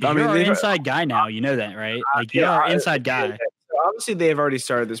You're our they've- inside guy now. You know that, right? Like, you're yeah, our I- inside guy. So obviously, they have already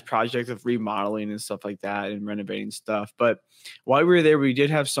started this project of remodeling and stuff like that and renovating stuff. But while we were there, we did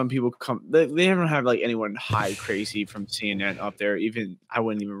have some people come. They haven't had like anyone high crazy from CNN up there. Even I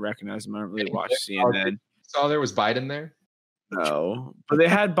wouldn't even recognize them. I don't really watch CNN. Saw there was Biden there. No, but they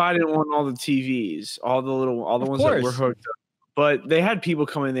had Biden on all the TVs, all the Of ones that were course. hooked up. But they had people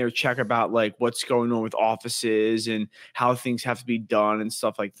come in there check about like what's going on with offices and how things have to be done and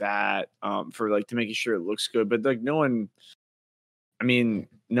stuff like that, for like to making sure it looks good. But like no one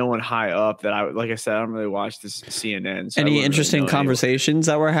high up that like I said, I don't really watch this CNN. So I Any wouldn't really interesting know anyone. conversations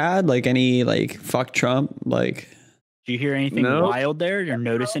that were had? Like any like fuck Trump? Like Do you hear anything No. wild there or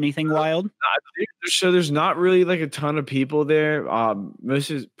notice anything wild? So there's not really like a ton of people there.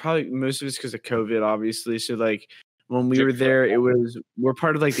 Most of it's because of COVID, obviously. So like when we were there, we're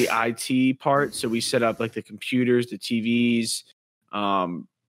part of like the IT part. So we set up like the computers, the TVs,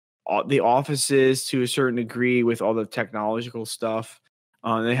 the offices to a certain degree with all the technological stuff.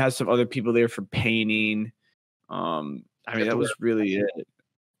 They had some other people there for painting. I mean, that was really it.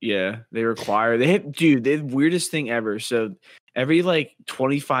 Yeah, they had the weirdest thing ever. So every like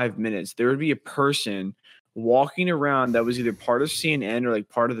 25 minutes, there would be a person walking around that was either part of CNN or like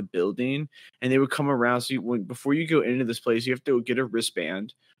part of the building, and they would come around. So before you go into this place, you have to get a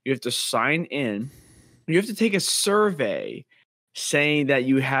wristband. You have to sign in. You have to take a survey saying that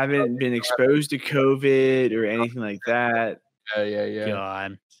you haven't been exposed to COVID or anything like that. Yeah.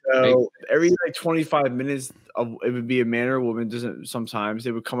 God. So every like 25 minutes, it would be a man or a woman. Sometimes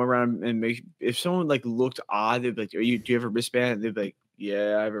they would come around and if someone like looked odd, they'd be like, do you have a wristband? They'd be like,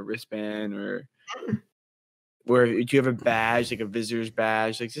 yeah, I have a wristband. Or do you have a badge, like a visitor's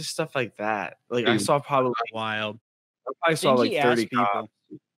badge, like just stuff like that. Like I saw probably Wild. I saw like Dingy ass 30 people. cops.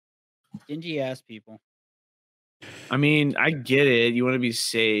 Dingy ass people. I mean, I get it. You want to be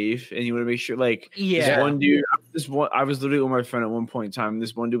safe and you want to make sure like Yeah. this one I was literally with my friend at one point in time. And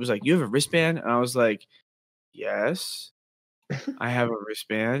this one dude was like, you have a wristband? And I was like, yes, I have a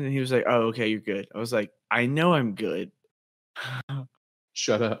wristband. And he was like, oh, okay, you're good. I was like, I know I'm good.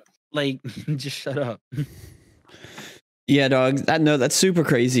 Shut up. Like, just shut up. yeah, dog. That's super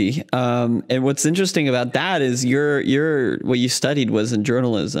crazy. And what's interesting about that is your what you studied was in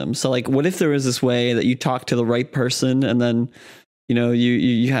journalism. So like, what if there was this way that you talk to the right person and then,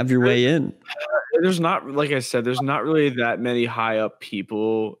 you have your way in? There's not, like I said, there's not really that many high up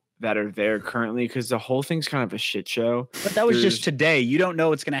people that are there currently because the whole thing's kind of a shit show. But that was There's- just today. You don't know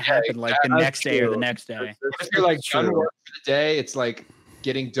what's going to happen like the That's next day or the true. next day. If you're like That's done true. work for the day, it's like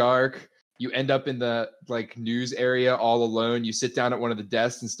getting dark. You end up in the like news area all alone. You sit down at one of the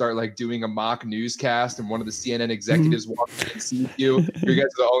desks and start like doing a mock newscast, and one of the CNN executives walks in and sees you. You guys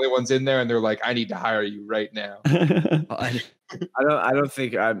are the only ones in there, and they're like, "I need to hire you right now." I don't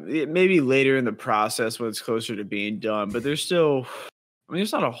think maybe later in the process when it's closer to being done, but there's still, I mean,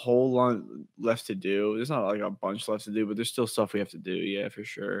 there's not a whole lot left to do. There's not like a bunch left to do, but there's still stuff we have to do. Yeah, for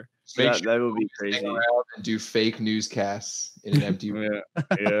sure. Just make That, sure that would be you crazy. hang around and do fake newscasts in an empty room.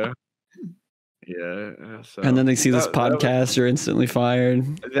 Yeah. Yeah. So And then they see this that would- podcast, you're instantly fired.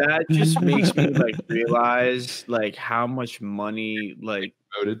 that just makes me like realize like how much money like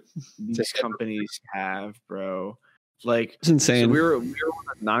Voted. these companies have, bro. Like It's insane. So we were on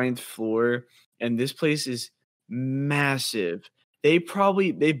the 9th floor, and this place is massive. They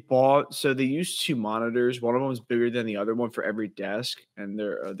bought, so they used 2 monitors. One of them was bigger than the other one for every desk, and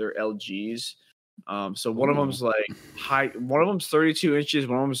they're LGs. So one of them's like high. One of them's 32 inches.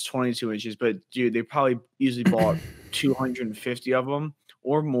 One of them's 22 inches. But dude, they probably easily bought 250 of them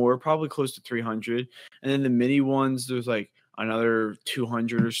or more, probably close to 300. And then the mini ones, there's like another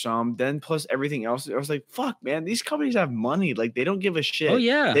 200 or some. Then plus everything else, I was like, "Fuck, man! These companies have money. Like they don't give a shit. Oh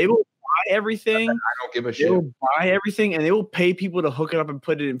yeah, They will buy everything. I don't give a They shit. will buy everything, and they will pay people to hook it up and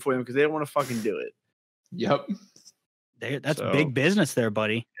put it in for them because they don't want to fucking do it. Yep. that's So- big business there,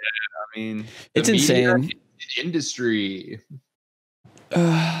 buddy. I mean, It's The media insane. Industry.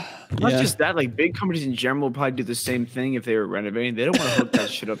 not Yeah. just that. Like big companies in general will probably do the same thing if they were renovating. They don't want to hook that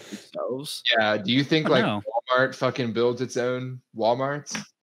shit up themselves. Yeah. Do you think Oh, like no. Walmart fucking builds its own Walmarts?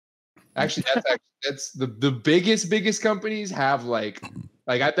 Actually, that's the biggest companies have like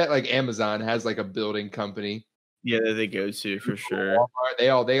I bet like Amazon has like a building company. Yeah, that they go to for sure. Walmart,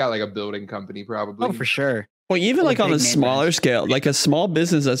 they got like a building company probably. Oh, for sure. Well, even All the like on a big name smaller brands. scale, like a small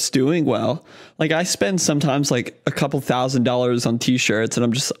business that's doing well. Like I spend sometimes like a couple $1,000s on t-shirts,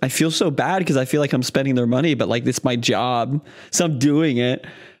 and I feel so bad because I feel like I'm spending their money, but like it's my job, so I'm doing it.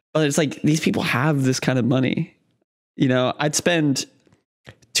 But it's like these people have this kind of money. You know, I'd spend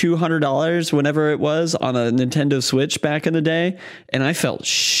 $200 whenever it was on a Nintendo Switch back in the day, and I felt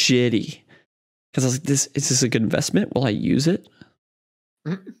shitty because I was like, "Is this a good investment? Will I use it?"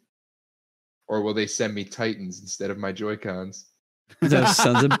 Or will they send me Titans instead of my Joy-Cons? Those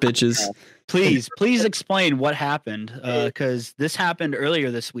sons of bitches. Please explain what happened, because this happened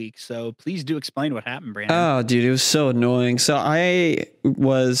earlier this week. So please do explain what happened, Brandon. Oh, dude, it was so annoying. So I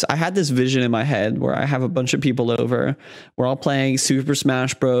had this vision in my head where I have a bunch of people over. We're all playing Super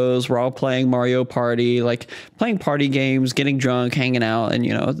Smash Bros. We're all playing Mario Party, like playing party games, getting drunk, hanging out, and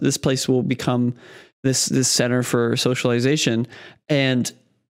this place will become this center for socialization. And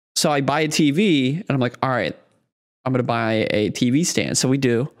so I buy a TV, and I'm like, all right, I'm gonna buy a TV stand. So we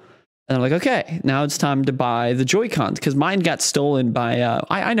do. And I'm like, okay, now it's time to buy the Joy-Cons because mine got stolen by,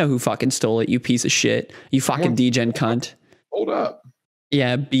 I know who fucking stole it, you piece of shit. You fucking degen cunt. Hold up.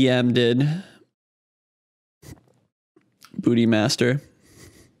 Yeah, BM did. Booty Master.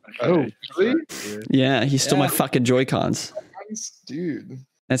 Oh, really? Yeah, he stole my Yeah. fucking Joy-Cons. Dude.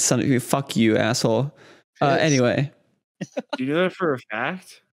 That's son of fuck you, asshole. Pissed. Anyway, Do you know that for a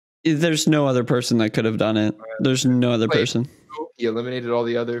fact? there's no other person that could have done it. There's no other Wait. person. He eliminated all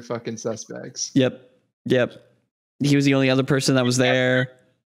the other fucking suspects Yep. He was the only other person that was there.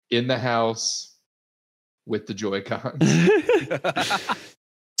 in the house with the Joy-Cons.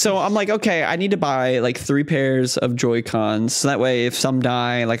 So I'm like, okay, I need to buy like 3 pairs of Joy-Cons. So that way, if some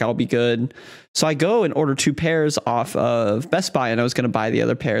die, like I'll be good. So I go and order 2 pairs off of Best Buy, and I was going to buy the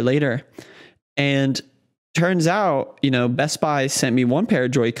other pair later. And turns out, Best Buy sent me 1 pair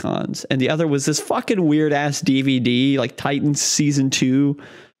of Joy-Cons, and the other was this fucking weird ass DVD, like Titans Season 2.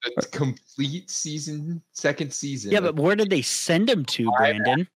 The complete second season. Yeah, of but where did they send him to,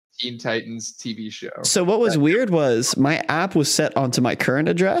 Brandon? Teen Titans TV show. So what was weird was my app was set onto my current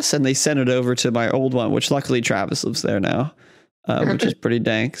address, and they sent it over to my old one, which luckily Travis lives there now, which is pretty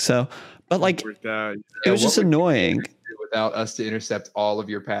dank. So, but like, Worked out. it was what just would you annoying. do without us to intercept all of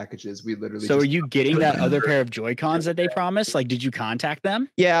your packages? We literally. So are just- you getting that other pair of Joy-Cons that they promised? Like, did you contact them?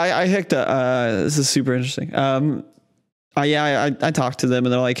 Yeah, I hooked up. This is super interesting. I talked to them,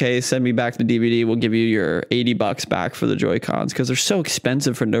 and they're like, "Hey, send me back the DVD. We'll give you your $80 back for the Joy-Cons because they're so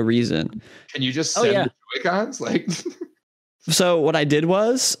expensive for no reason." Can you just Oh, send yeah. the Joy-Cons? Like, So what I did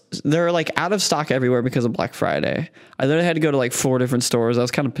was they're like out of stock everywhere because of Black Friday. I literally had to go to like 4 different stores. I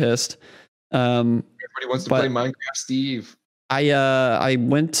was kind of pissed. everybody wants to But- play Minecraft, Steve. I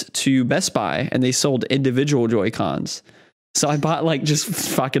went to Best Buy and they sold individual Joy-Cons. So I bought like just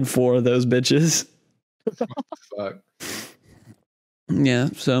fucking 4 of those bitches. Fuck. Yeah,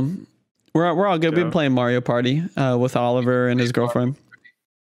 so we're all good. We've been Yeah. playing Mario Party with Oliver and his girlfriend.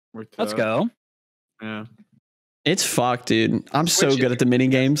 Worked Let's out. go. Yeah. It's fucked, dude. I'm so Switch good it. at the mini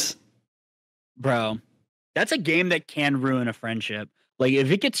games. Bro, that's a game that can ruin a friendship. Like,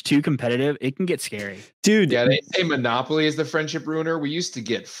 if it gets too competitive, it can get scary. Dude, Yeah, they say Monopoly is the friendship ruiner. We used to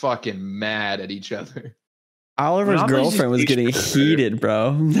get fucking mad at each other. Oliver's Monopoly's just girlfriend was getting each- heated,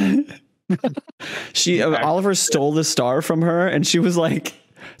 bro. Oliver stole the star from her, and she was like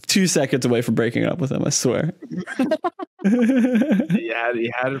 2 seconds away from breaking up with him. I swear.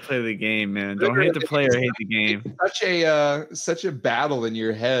 You had to play the game, man. Don't hate the player, hate the game. Such a battle in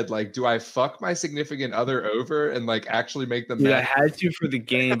your head. Like, do I fuck my significant other over and like actually make them Dude, I mad? had to for the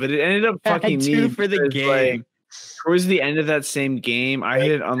game, but it ended up Had fucking to me for the because, game. towards the end of that same game, I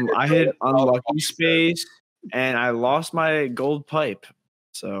hit unlucky space, and I lost my gold pipe.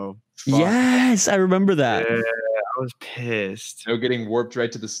 So Yes, I remember that. yeah, I was pissed. No getting warped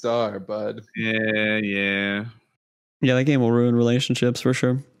right to the star, bud. Yeah. Yeah, that game will ruin relationships for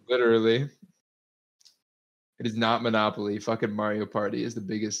sure. Literally. It is not Monopoly. Fucking Mario Party is the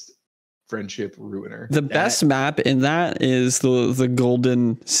biggest friendship ruiner. The best map in that is the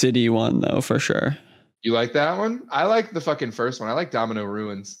Golden City one, though, for sure. You like that one? I like the fucking first one. I like Domino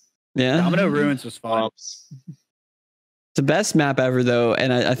Ruins. Yeah. Domino Ruins was fun. The best map ever, though,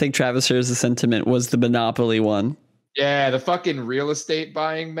 and I think Travis shares the sentiment, was the Monopoly one. Yeah, the fucking real estate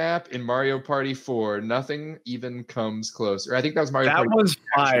buying map in Mario Party 4. Nothing even comes close. Or I think that was Mario That Party. was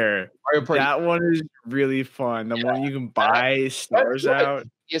fire. Mario Party. That one is really fun. The one you can buy stars That's out.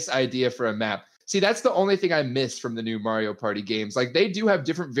 This idea for a map. See, that's the only thing I miss from the new Mario Party games. Like they do have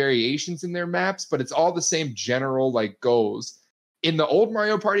different variations in their maps, but it's all the same general like goals. In the old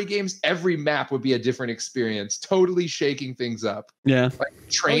Mario Party games, every map would be a different experience, totally shaking things up. Yeah. Like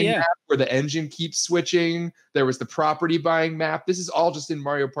train map where the engine keeps switching. There was the property buying map. This is all just in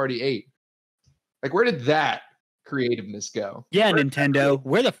Mario Party 8. Like, where did that creativeness go? Yeah, Nintendo.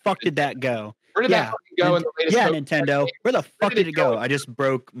 Where the fuck did that go? Where did that fucking go in the latest? Yeah, Pokemon Nintendo. game? Where the fuck did it go? I just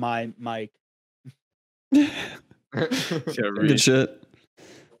broke my mic. Good shit.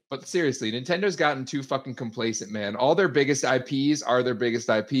 But seriously, Nintendo's gotten too fucking complacent, man. All their biggest IPs are their biggest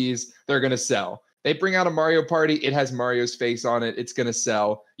IPs. They're going to sell. They bring out a Mario Party. It has Mario's face on it. It's going to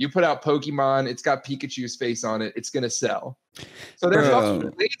sell. You put out Pokemon. It's got Pikachu's face on it. It's going to sell. So they're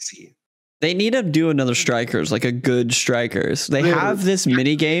fucking lazy. They need to do another Strikers, like a good Strikers. They have this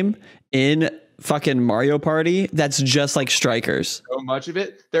mini game in fucking Mario Party that's just like Strikers. So much of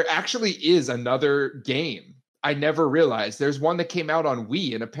it. There actually is another game. I never realized. There's one that came out on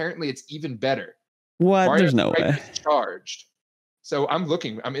Wii, and apparently it's even better. What? Mario There's no Strikers way. is charged. So I'm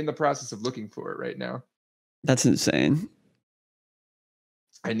looking. I'm in the process of looking for it right now. That's insane.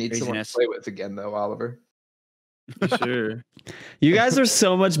 I need someone to Craziness. play with again, though, Oliver. Sure. You guys are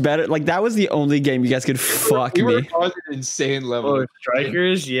so much better. Like that was the only game you guys could fuck We were me. on an insane level. Oh,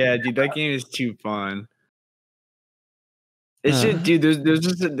 Strikers? Yeah, dude, that game is too fun. It's just, dude,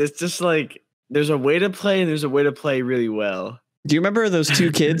 there's just like there's a way to play and there's a way to play really well. Do you remember those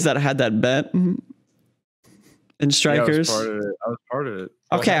two kids that had that bet in Strikers? Yeah, I was part of it.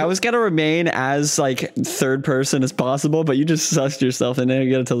 Okay, I was gonna remain as like third person as possible, but you just sussed yourself in there.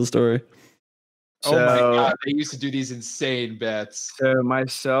 You gotta tell the story. Oh my So- god, they used to do these insane bets. So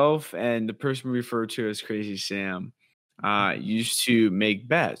myself and the person we refer to as Crazy Sam used to make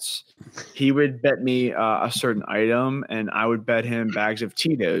bets. He would bet me a certain item, and I would bet him bags of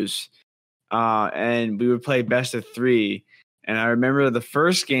Tito's. And we would play best of 3. And I remember the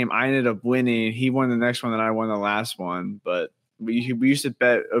first game I ended up winning. He won the next one, and I won the last one. But we used to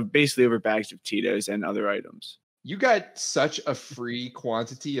bet basically over bags of Tito's and other items. You got such a free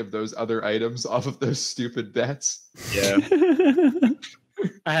quantity of those other items off of those stupid bets. Yeah.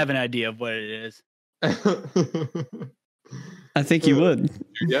 I have an idea of what it is. I think you would.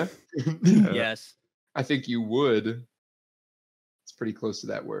 Yeah. Yes. I think you would. It's pretty close to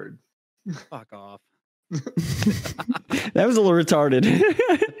that word. Fuck off. That was a little retarded.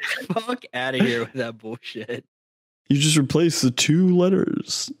 Fuck out of here with that bullshit. You just replace the 2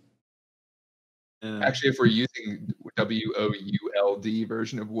 letters. Actually, if we're using WOULD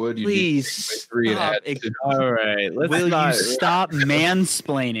version of wood, you Please 3 and stop. add 2. All right. Let's Will not, you stop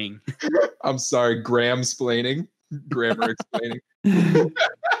mansplaining? I'm sorry, Graham-splaining. Grammar explaining.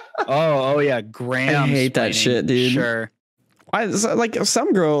 Oh yeah, Graham. I hate that shit, dude. Sure. Like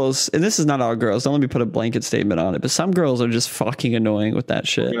some girls, and this is not all girls. Don't let me put a blanket statement on it, but some girls are just fucking annoying with that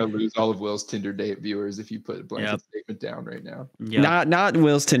shit. You're gonna lose all of Will's Tinder date viewers if you put a blanket Yep. statement down right now. Yeah. Not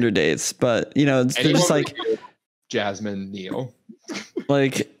Will's Tinder dates, but you know, they're Anyone just like with you, Jasmine Neal.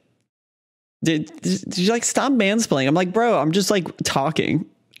 like, did you like stop mansplaining? I'm like, bro, I'm just like talking.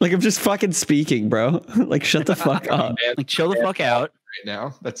 Like I'm just fucking speaking, bro. Like shut the fuck up. Man, Like chill the fuck out. right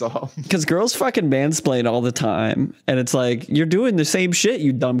now. That's all. Because girls fucking mansplain all the time, and it's like you're doing the same shit,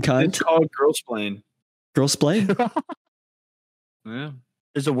 you dumb it's cunt. called girlsplain. Girlsplain. Yeah,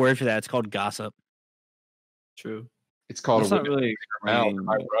 There's a word for that. It's called gossip. true. It's called That's a not woman really mouth. explaining, Am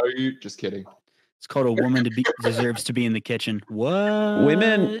I right? Just kidding. It's called a woman deserves to be in the kitchen. What?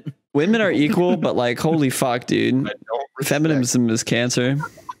 Women are equal, but like, holy fuck, dude. I don't respect. Feminism is cancer.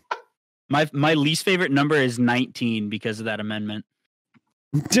 My least favorite number is 19 because of that amendment.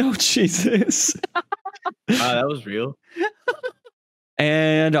 Oh, Jesus. Wow, that was real.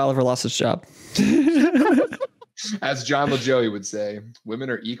 And Oliver lost his job. As John LaJoie would say, women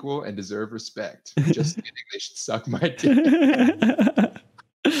are equal and deserve respect. Just kidding. They should suck my dick.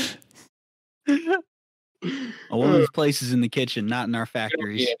 A woman's place is in the kitchen, not in our We don't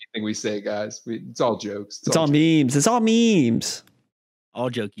factories. mean anything we say, guys. It's all jokes. It's all memes. It's all memes. All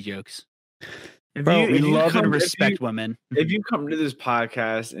jokey jokes. Bro, We if you love come- and if you- respect women. If you come to this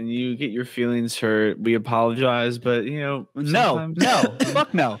podcast and you get your feelings hurt, we apologize. But No, sometimes- no,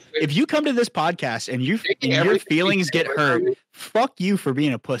 fuck no. If you come to this podcast and your everything we feelings say get hurt, literally- fuck you for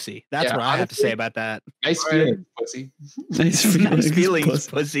being a pussy. That's Yeah, what I have to honestly, say about that. Nice Right. feeling, pussy. Nice Nice feelings, puss.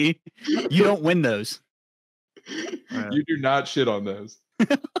 pussy. You don't win those. You do not shit on those.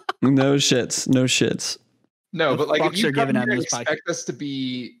 No shits. No shits. No, The but like if fucks you are come giving here out and this podcast. expect us to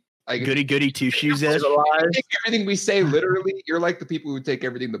be like Goody goody two shoes if ish. you take everything we say literally, you're like the people who take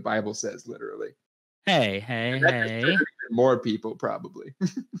everything the Bible says literally. Hey, hey, And that's hey. true for more people probably.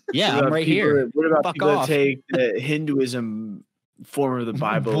 Yeah, What I'm about right people here. that- What about Fuck people off. that take the Hinduism form of the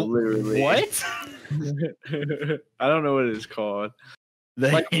Bible literally? What? I don't know what it's called. The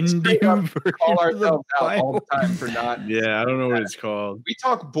Like, Hindu straight up version Call of the ourselves out all Bible. the time for not. Yeah, I don't know what it's called. We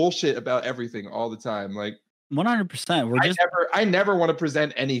talk bullshit about everything all the time. Like 100%. We're just I never want to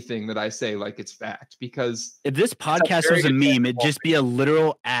present anything that I say like it's fact because if this podcast very was a good meme, it'd example. just be a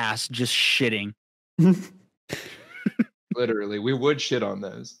literal ass just shitting. literally we would shit on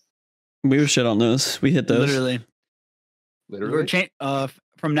those. We were shit on those. We hit those. Literally. Literally.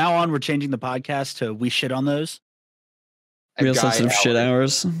 From now on, we're changing the podcast to we shit on those. A Real guy sensitive shit hour.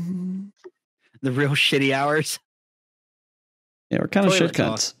 hours. The real shitty hours. Yeah, we're kind of Toilet shit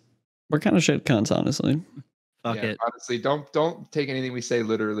talk. cunts. We're kind of shit cunts, honestly. Fuck Yeah, it. honestly, don't take anything we say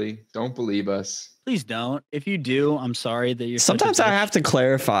literally. Don't believe us. Please don't. If you do, I'm sorry that you're. such a Sometimes I bitch. have to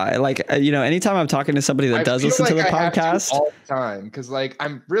clarify. Like, anytime I'm talking to somebody that I does feel listen to the like I have podcast, all the time because like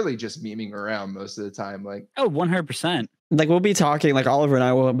I'm really just memeing around most of the time. Like Oh, 100%. like we'll be talking, like Oliver and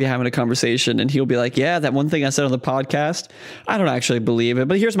I will be having a conversation, and he'll be like, "Yeah, that one thing I said on the podcast, I don't actually believe it,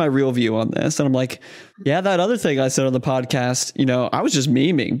 but here's my real view on this." And I'm like, "Yeah, that other thing I said on the podcast, I was just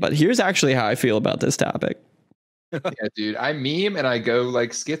memeing, but here's actually how I feel about this topic." yeah, dude, I meme and I go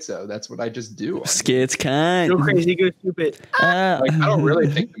like schizo. That's what I just do. on Skits Go kind. crazy, go stupid. Like, I don't really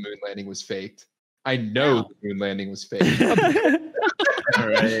think the moon landing was faked. I know No. the moon landing was faked. All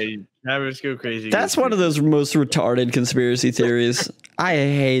right, Travis, go crazy. go That's one of stupid. those most retarded conspiracy theories. I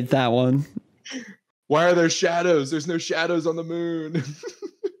hate that one. Why are there shadows? There's no shadows on the moon.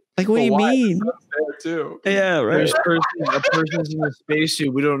 Like, what do you But why? mean? There too. Yeah, right. There's a person's in a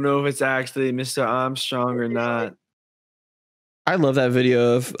spacesuit. We don't know if it's actually Mr. Armstrong or not. I love that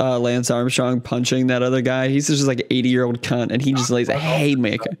video of Lance Armstrong punching that other guy. He's just like an 80-year-old cunt, and he just lays a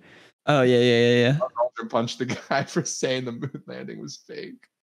haymaker. Oh yeah. Aldrin punched the guy for saying the moon landing was fake.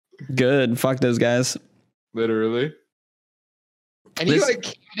 Good. Fuck those guys. Literally. And he This- like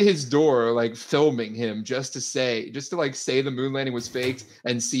came to his door, like filming him just to say the moon landing was faked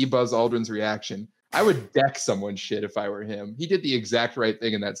and see Buzz Aldrin's reaction. I would deck someone's shit if I were him. He did the exact right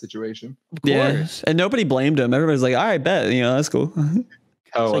thing in that situation. Of Yeah, course. and nobody blamed him. Everybody's like, "All right, bet. That's cool."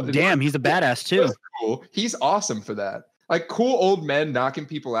 Oh, It's like, damn, he's a badass too. that's cool. He's awesome for that. Like cool old men knocking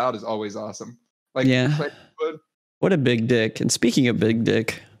people out is always awesome. Like Yeah. Clint Eastwood. What a big dick. And speaking of big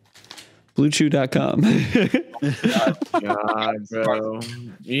dick, BlueChew.com. God, bro.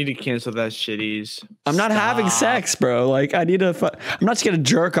 You need to cancel that shitties. I'm not having Stop. sex, bro. Like, I need to. I'm not just gonna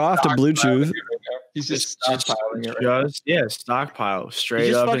jerk off to BlueChew. He's just Just stockpiling it. Right stockpile straight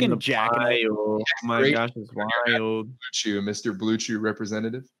just up in fucking the jacking it. pile. Oh my Great. gosh, it's wild. Blue Chew, Mr. Blue Chew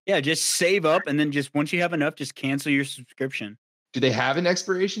representative. Yeah, just save up and then just once you have enough, just cancel your subscription. Do they have an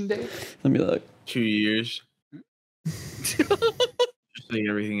expiration date? Let me look. 2 years. Just like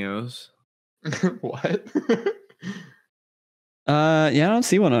everything else. What? Yeah, I don't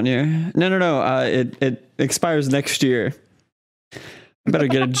see one on here. No. It expires next year. I better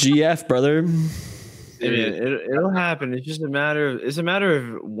get a GF, brother. I mean, it'll happen. It's just a matter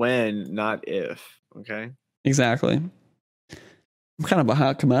of when, not if. Okay. Exactly. I'm kind of a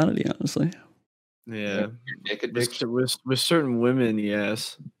hot commodity, honestly. Yeah. Dick addiction. With certain women,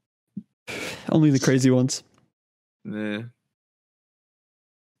 yes. Only the crazy ones. Nah.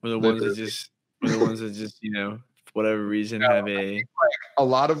 We're the ones that just, for whatever reason have a A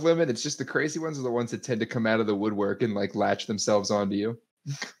lot of women, it's just the crazy ones are the ones that tend to come out of the woodwork and like latch themselves onto you.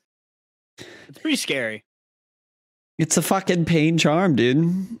 It's pretty scary. It's a fucking pain charm,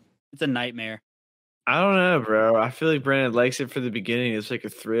 dude. It's a nightmare. I don't know, bro. I feel like Brandon likes it for the beginning. It's like a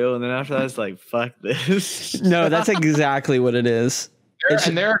thrill, and then after that, it's like, fuck this. No, that's exactly what it is.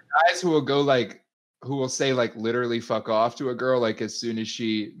 There are guys who will go like, who will say like literally fuck off to a girl like as soon as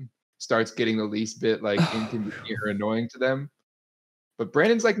she starts getting the least bit like inconvenient or annoying to them. But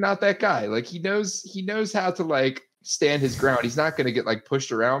Brandon's like not that guy. Like he knows how to like stand his ground. He's not going to get like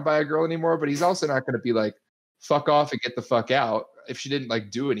pushed around by a girl anymore, but he's also not going to be like fuck off and get the fuck out if she didn't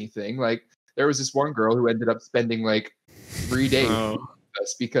like do anything. Like there was this one girl who ended up spending like 3 days with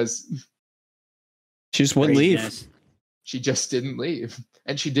us because She just wouldn't leave. she just didn't leave.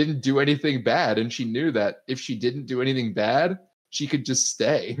 And she didn't do anything bad. And she knew that if she didn't do anything bad, she could just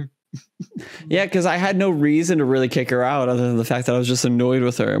stay. Yeah, because I had no reason to really kick her out other than the fact that I was just annoyed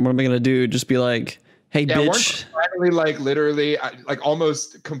with her. And what am I going to do? Just be like, hey, Yeah, bitch. finally, like literally, like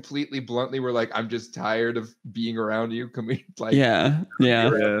almost completely bluntly, we're like, I'm just tired of being around you. Can we like? Yeah.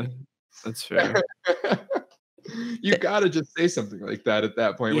 Yeah, that's fair. You gotta just say something like that at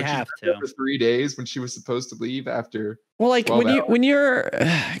that point. You When she have was there to. for 3 days when she was supposed to leave after. Well, like 12 when you're,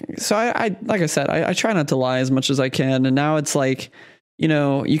 so I like I said, I try not to lie as much as I can. And now it's like, you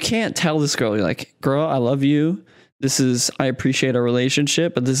know, you can't tell this girl, you're like, girl, I love you. I appreciate our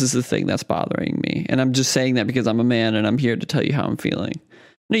relationship, but this is the thing that's bothering me. And I'm just saying that because I'm a man and I'm here to tell you how I'm feeling.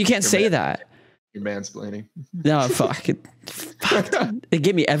 No, you can't say that. You're mansplaining. No, fuck it. Fuck. They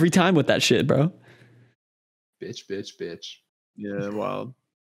get me every time with that shit, bro. Bitch. Yeah, wild.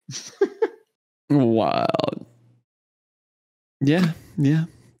 Wild. Yeah.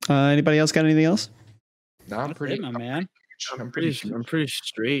 Anybody else got anything else? No, I'm That's pretty. it, my man. I'm pretty. I'm pretty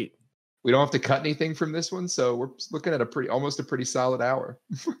straight. We don't have to cut anything from this one, so we're looking at almost a pretty solid hour.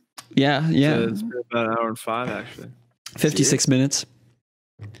 Yeah. So it's been about an hour and 5 actually. 56 minutes.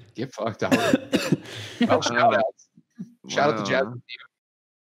 Get fucked out. Well, shout out to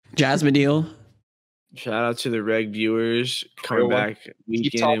Jasmine Deal. Shout out to the reg viewers coming Real one. back week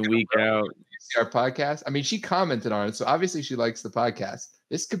Keep in talking and week about out. See our podcast. I mean, she commented on it, so obviously she likes the podcast.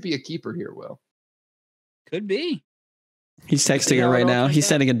 This could be a keeper here, Will. Could be. He's See texting her how it right all now. turns He's out.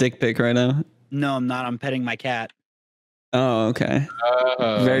 sending a dick pic right now. No, I'm not. I'm petting my cat. Oh, okay.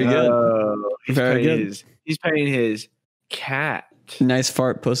 Very good. Oh, he's Very paying good. He's paying his cat. Nice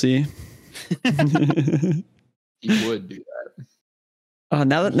fart, pussy. He would do that. Oh,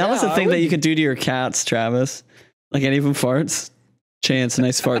 now that's the Yeah, I thing that would you be- could do to your cats, Travis. Like any of them farts. Chance,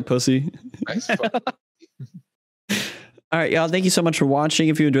 nice fart, pussy. Nice fun. All right, y'all. Thank you so much for watching.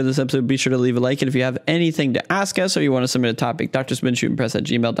 If you enjoyed this episode, be sure to leave a like. And if you have anything to ask us or you want to submit a topic,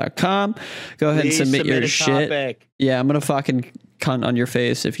 drspinshootingpress@gmail.com. Go ahead and Please submit your a shit. topic. Yeah, I'm gonna fucking cunt on your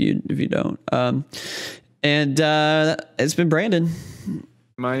face if you don't. And it's been Brandon.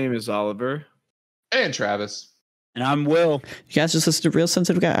 My name is Oliver. And Travis. And I'm Will. You guys just listened to Real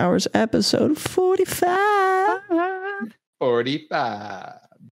Sensitive Guy Hours episode 45. 45.